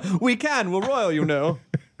 We're royal,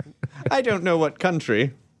 I don't know what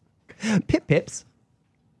country. Pips.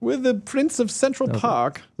 We're the Prince of Central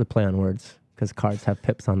Park. The play on words, because cards have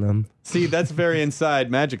pips on them. See, that's very inside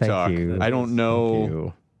magic Thank talk. you. I don't Thank know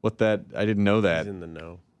you. what that. I didn't know that. He's in the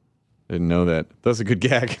know. I didn't know that. That was a good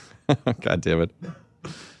gag. God damn it.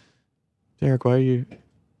 Derek, why are you?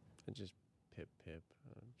 I just pip. I'm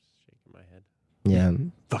just shaking my head. Yeah.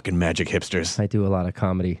 Fucking magic hipsters. I do a lot of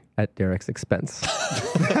comedy at Derek's expense.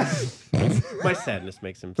 My sadness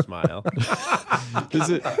makes him smile. Is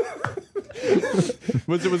it?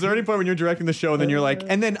 Was there any point when you're directing the show and then you're like,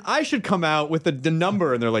 and then I should come out with the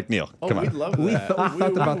number, and they're like, Neil, come we'd on. love We that.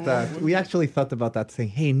 thought about that. We actually thought about that, saying,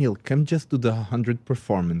 "Hey Neil, come just do the 100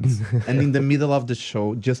 performance, and in the middle of the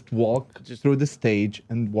show, just walk through the stage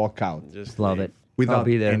and walk out Just Love it. without I'll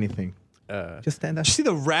be there. anything. Just stand up." Did you see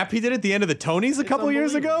the rap he did at the end of the Tonys a couple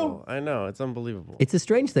years ago? I know, it's unbelievable. It's a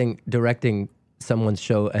strange thing directing someone's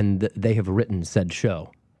show and they have written said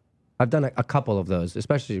show. I've done a couple of those,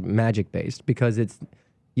 especially magic based, because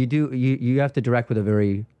you have to direct with a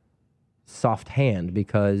very soft hand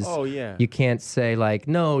because you can't say like,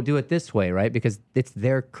 no, do it this way, right? Because it's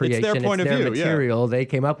their creation, it's point of their view, material, they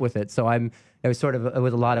came up with it. So it was sort of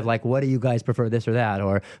with a lot of like, what do you guys prefer, this or that?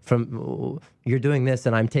 Or from you're doing this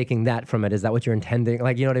and I'm taking that from it. Is that what you're intending?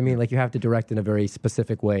 Like, you know what I mean? Like you have to direct in a very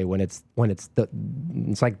specific way when it's it's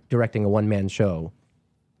like directing a one-man show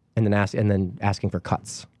and then asking for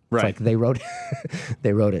cuts. Right. It's like they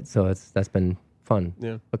wrote it. So that's been fun.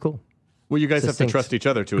 Yeah. But cool. Well, you guys have to Succinct. trust each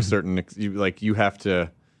other to a certain. You have to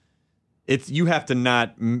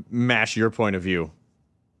not mash your point of view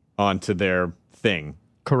onto their thing,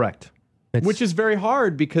 Correct. which is very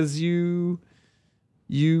hard because I'm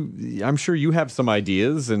sure you have some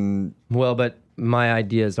ideas and. Well, but my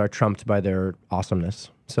ideas are trumped by their awesomeness.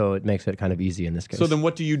 So it makes it kind of easy in this case. So then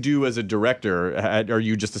what do you do as a director? Are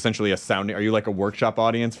you just essentially are you like a workshop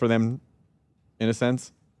audience for them in a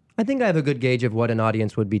sense? I think I have a good gauge of what an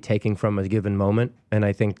audience would be taking from a given moment. And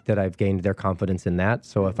I think that I've gained their confidence in that.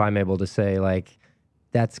 So if I'm able to say like,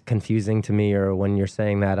 that's confusing to me, or when you're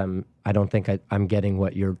saying that, I don't think I'm getting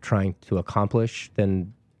what you're trying to accomplish,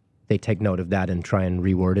 then they take note of that and try and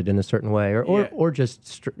reword it in a certain way, or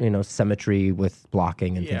just symmetry with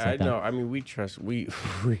blocking and things like that. Yeah, I know. I mean, we trust we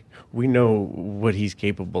know what he's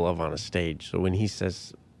capable of on a stage. So when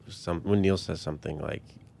when Neil says something, like,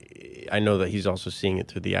 I know that he's also seeing it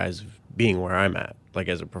through the eyes of being where I'm at, like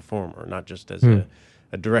as a performer, not just as a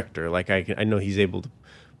director. Like I know he's able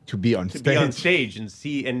To be on stage and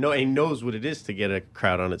see and know, he knows what it is to get a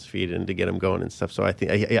crowd on its feet and to get them going and stuff. So I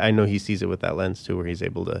think I know he sees it with that lens too, where he's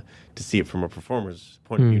able to see it from a performer's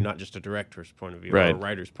point of view, not just a director's point of view or a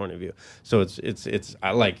writer's point of view. So it's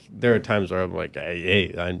I like, there are times where I'm like,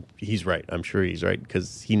 he's right. I'm sure he's right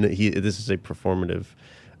because this is a performative,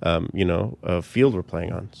 field we're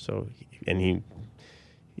playing on. So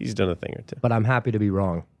he's done a thing or two. But I'm happy to be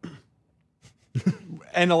wrong.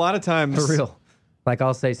 And a lot of times, For real. Like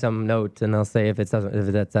I'll say some note and I'll say if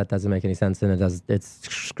that doesn't make any sense and it's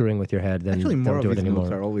screwing with your head, then Actually, more don't of do it these anymore.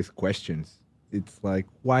 notes are always questions. It's like,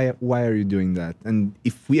 why are you doing that? And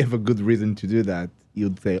if we have a good reason to do that,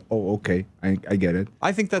 you'd say, oh, okay, I get it.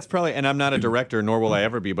 I think that's probably, and I'm not a director, nor will I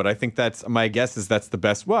ever be, but I think my guess is that's the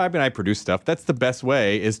best. Well, I mean, I produce stuff. That's the best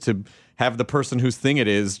way, is to have the person whose thing it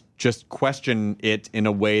is just question it in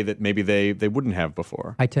a way that maybe they wouldn't have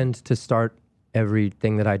before. I tend to start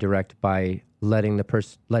everything that I direct by letting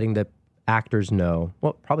the actors know,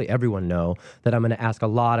 well, probably everyone know, that I'm going to ask a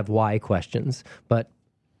lot of why questions, but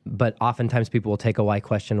oftentimes people will take a why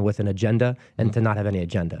question with an agenda and to not have any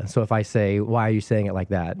agenda. So if I say, why are you saying it like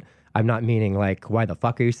that? I'm not meaning like, why the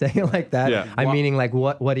fuck are you saying it like that? Yeah. I'm meaning like,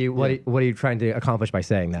 what are you trying to accomplish by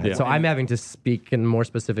saying that? Yeah. So I'm having to speak in more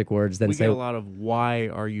specific words than We say, get a lot of, why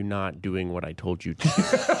are you not doing what I told you to do?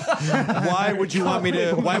 Why would you want me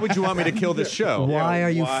to kill this show? why are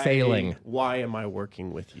you failing? Why am I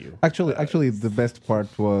working with you? Actually, the best part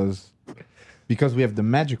was because we have the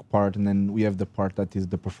magic part and then we have the part that is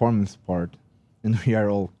the performance part, and we are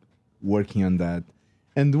all working on that.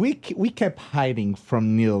 And we kept hiding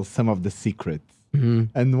from Neil some of the secrets. Mm-hmm.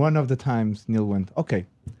 And one of the times Neil went, okay,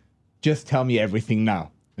 just tell me everything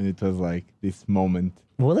now. And it was like this moment.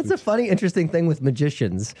 Well, that's a funny, interesting thing with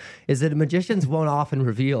magicians, is that magicians won't often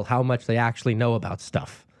reveal how much they actually know about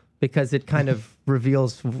stuff, because it kind of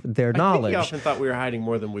reveals their knowledge. I think he often thought we were hiding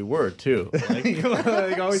more than we were, too.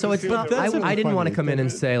 So it's not. I didn't want to come in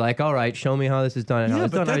and say like, "All right, show me how this is done." And how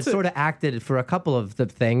it's done. I sort of acted for a couple of the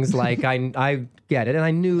things, like I get it, and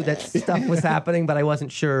I knew that stuff was happening, but I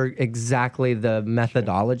wasn't sure exactly the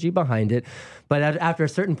methodology behind it. But after a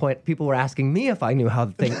certain point, people were asking me if I knew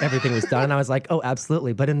how everything was done, and I was like, "Oh,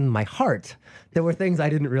 absolutely." But in my heart, there were things I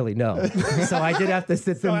didn't really know, so I did have to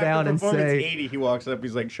sit them down and say. 80, he walks up.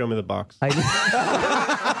 He's like, "Show me the box." I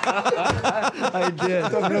did.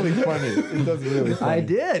 It was really funny. It was really funny. I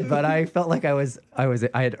did, but I felt like I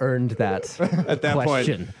had earned that At that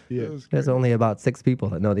question. point. Yeah. There's only about 6 people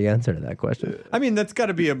that know the answer to that question. I mean, that's got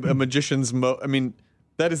to be a magician's I mean,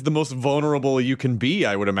 That is the most vulnerable you can be,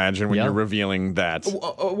 I would imagine, when you're revealing that.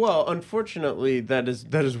 Well, unfortunately, that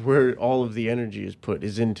is where all of the energy is put,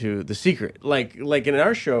 is into the secret. Like in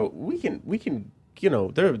our show, we can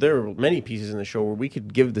there are many pieces in the show where we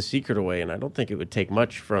could give the secret away, and I don't think it would take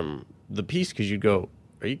much from the piece, because you'd go,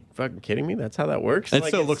 are you fucking kidding me? That's how that works? It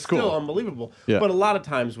still looks cool. It's still unbelievable. Yeah. But a lot of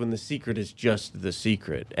times when the secret is just the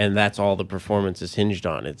secret, and that's all the performance is hinged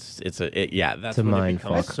on, that's when it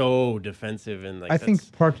becomes so defensive. And I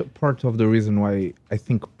think part of the reason why I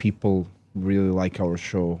think people really like our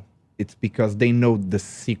show, it's because they know the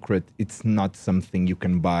secret. It's not something you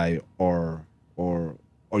can buy or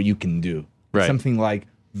you can do. Right. Something like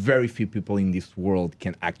very few people in this world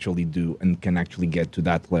can actually do and can actually get to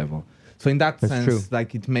that level. So in that sense, true.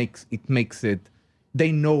 like it makes it.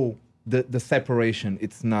 They know the separation.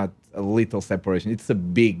 It's not a little separation. It's a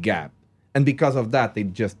big gap, and because of that, they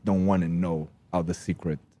just don't want to know how the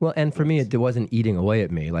secret. Well, and for me, it wasn't eating away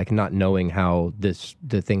at me, like not knowing how the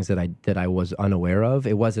things that I was unaware of.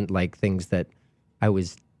 It wasn't like things that I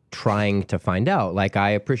was trying to find out. Like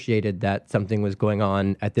I appreciated that something was going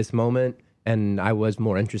on at this moment, and I was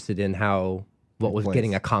more interested in what was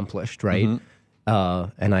getting accomplished, right? Mm-hmm.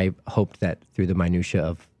 And I hoped that through the minutia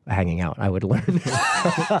of hanging out, I would learn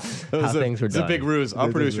how things were done. It's a big ruse.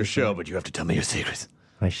 I'll produce your show, but you have to tell me your secrets.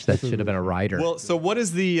 That should have been a rider. Well, so what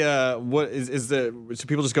is the should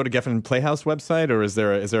people just go to Geffen Playhouse website, or is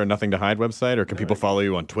there a Nothing to Hide website, or can people follow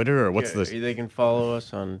you on Twitter, or what's this? They can follow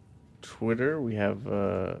us on Twitter. We have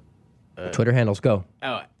Twitter handles go.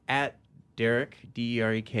 At Derek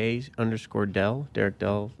DEREK_Del. Derek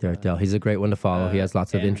Del. Derek Del. He's a great one to follow. He has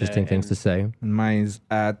lots of interesting things to say. And mine's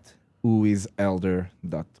at whoiselder.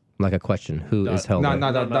 Like a question. Who is Helder?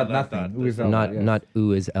 No, nothing. Who is Elder? Not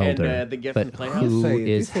who is Elder. And the Geffen but Playhouse. who Say it,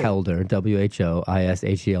 is say it. Helder?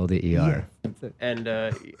 WHOISHELDER. And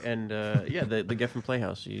the Geffen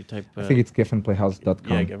Playhouse. You type. I think it's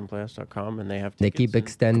geffenplayhouse.com. Yeah, GeffenPlayhouse.com, and they have. They tickets keep and-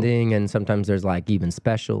 extending, and sometimes there's like even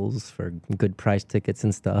specials for good price tickets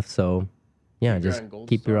and stuff. So, yeah, just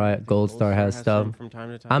keep your eye. Gold Star has stuff. from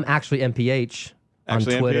time to time. I'm actually MPH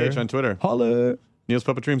Actually, on Twitter. MPH on Twitter. Holla. Neil's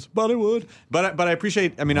Puppet Dreams, Bollywood. But I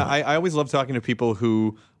appreciate. I mean, I always love talking to people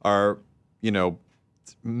who are,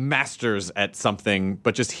 masters at something,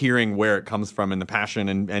 but just hearing where it comes from and the passion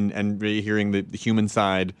and really hearing the human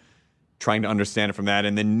side, trying to understand it from that.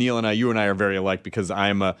 And then Neil and you and I are very alike, because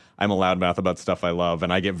I'm a loudmouth about stuff I love,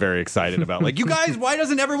 and I get very excited about you guys. Why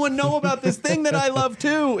doesn't everyone know about this thing that I love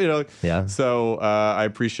too? Yeah. So I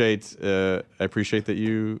appreciate that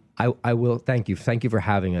you. I will thank you for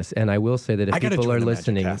having us, and I will say that if people are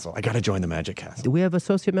listening, I gotta join the Magic Castle. we have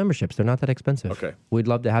associate memberships. They're not that expensive. Okay. We'd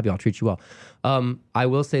love to have you. I'll treat you well. I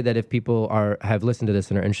will say that if people have listened to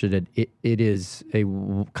this and are interested, it is a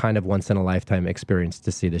kind of once in a lifetime experience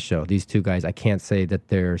to see the show. These two guys, I can't say that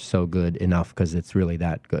they're so good enough, because it's really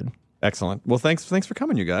that good. Excellent. Well, thanks for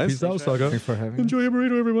coming, you guys. Peace out, Saga. Thanks for having me. Enjoy your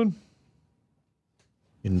burrito, everyone.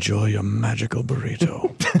 Enjoy your magical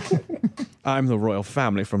burrito. I'm the royal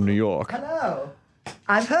family from New York. Hello.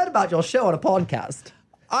 I've heard about your show on a podcast.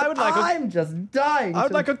 I'm just dying. I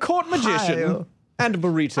would like a court magician and a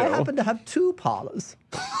burrito. I happen to have 2 parlors.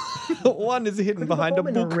 One is hidden behind a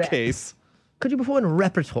perform in a rep? bookcase. Could you perform in a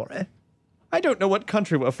repertory? I don't know what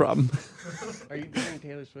country we're from. Are you doing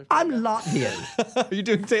Taylor Swift? I'm Latvian. Are you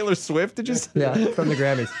doing Taylor Swift? Did you say? Yeah, from the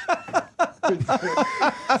Grammys.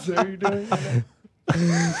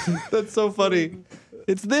 That's so funny.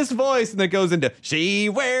 It's this voice, and that goes into, she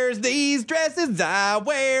wears these dresses, I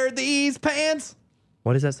wear these pants.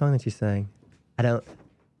 What is that song that you sang? I don't.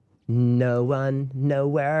 No one,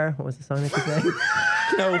 nowhere. What was the song that you sang?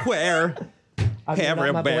 Nowhere. You're not my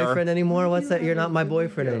Everywhere. boyfriend anymore. What's that? You're not my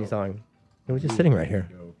boyfriend. Any song? It was just sitting right here.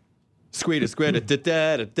 Squeeda, squeeda, da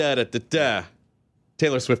da da da da da.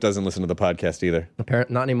 Taylor Swift doesn't listen to the podcast either.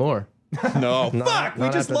 Apparently, not anymore. No. Fuck, we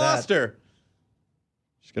not just after lost that. her.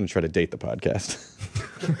 She's going to try to date the podcast.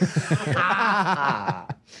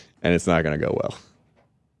 And it's not going to go well.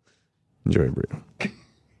 Enjoy your burrito.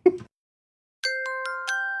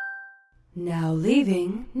 Now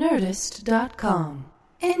leaving Nerdist.com.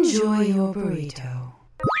 Enjoy your burrito.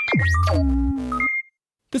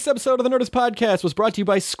 This episode of the Nerdist Podcast was brought to you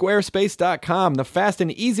by Squarespace.com, the fast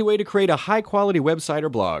and easy way to create a high-quality website or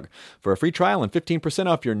blog. For a free trial and 15%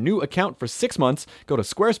 off your new account for 6 months, go to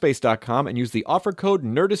Squarespace.com and use the offer code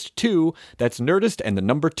NERDIST2. That's Nerdist and the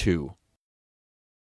number 2.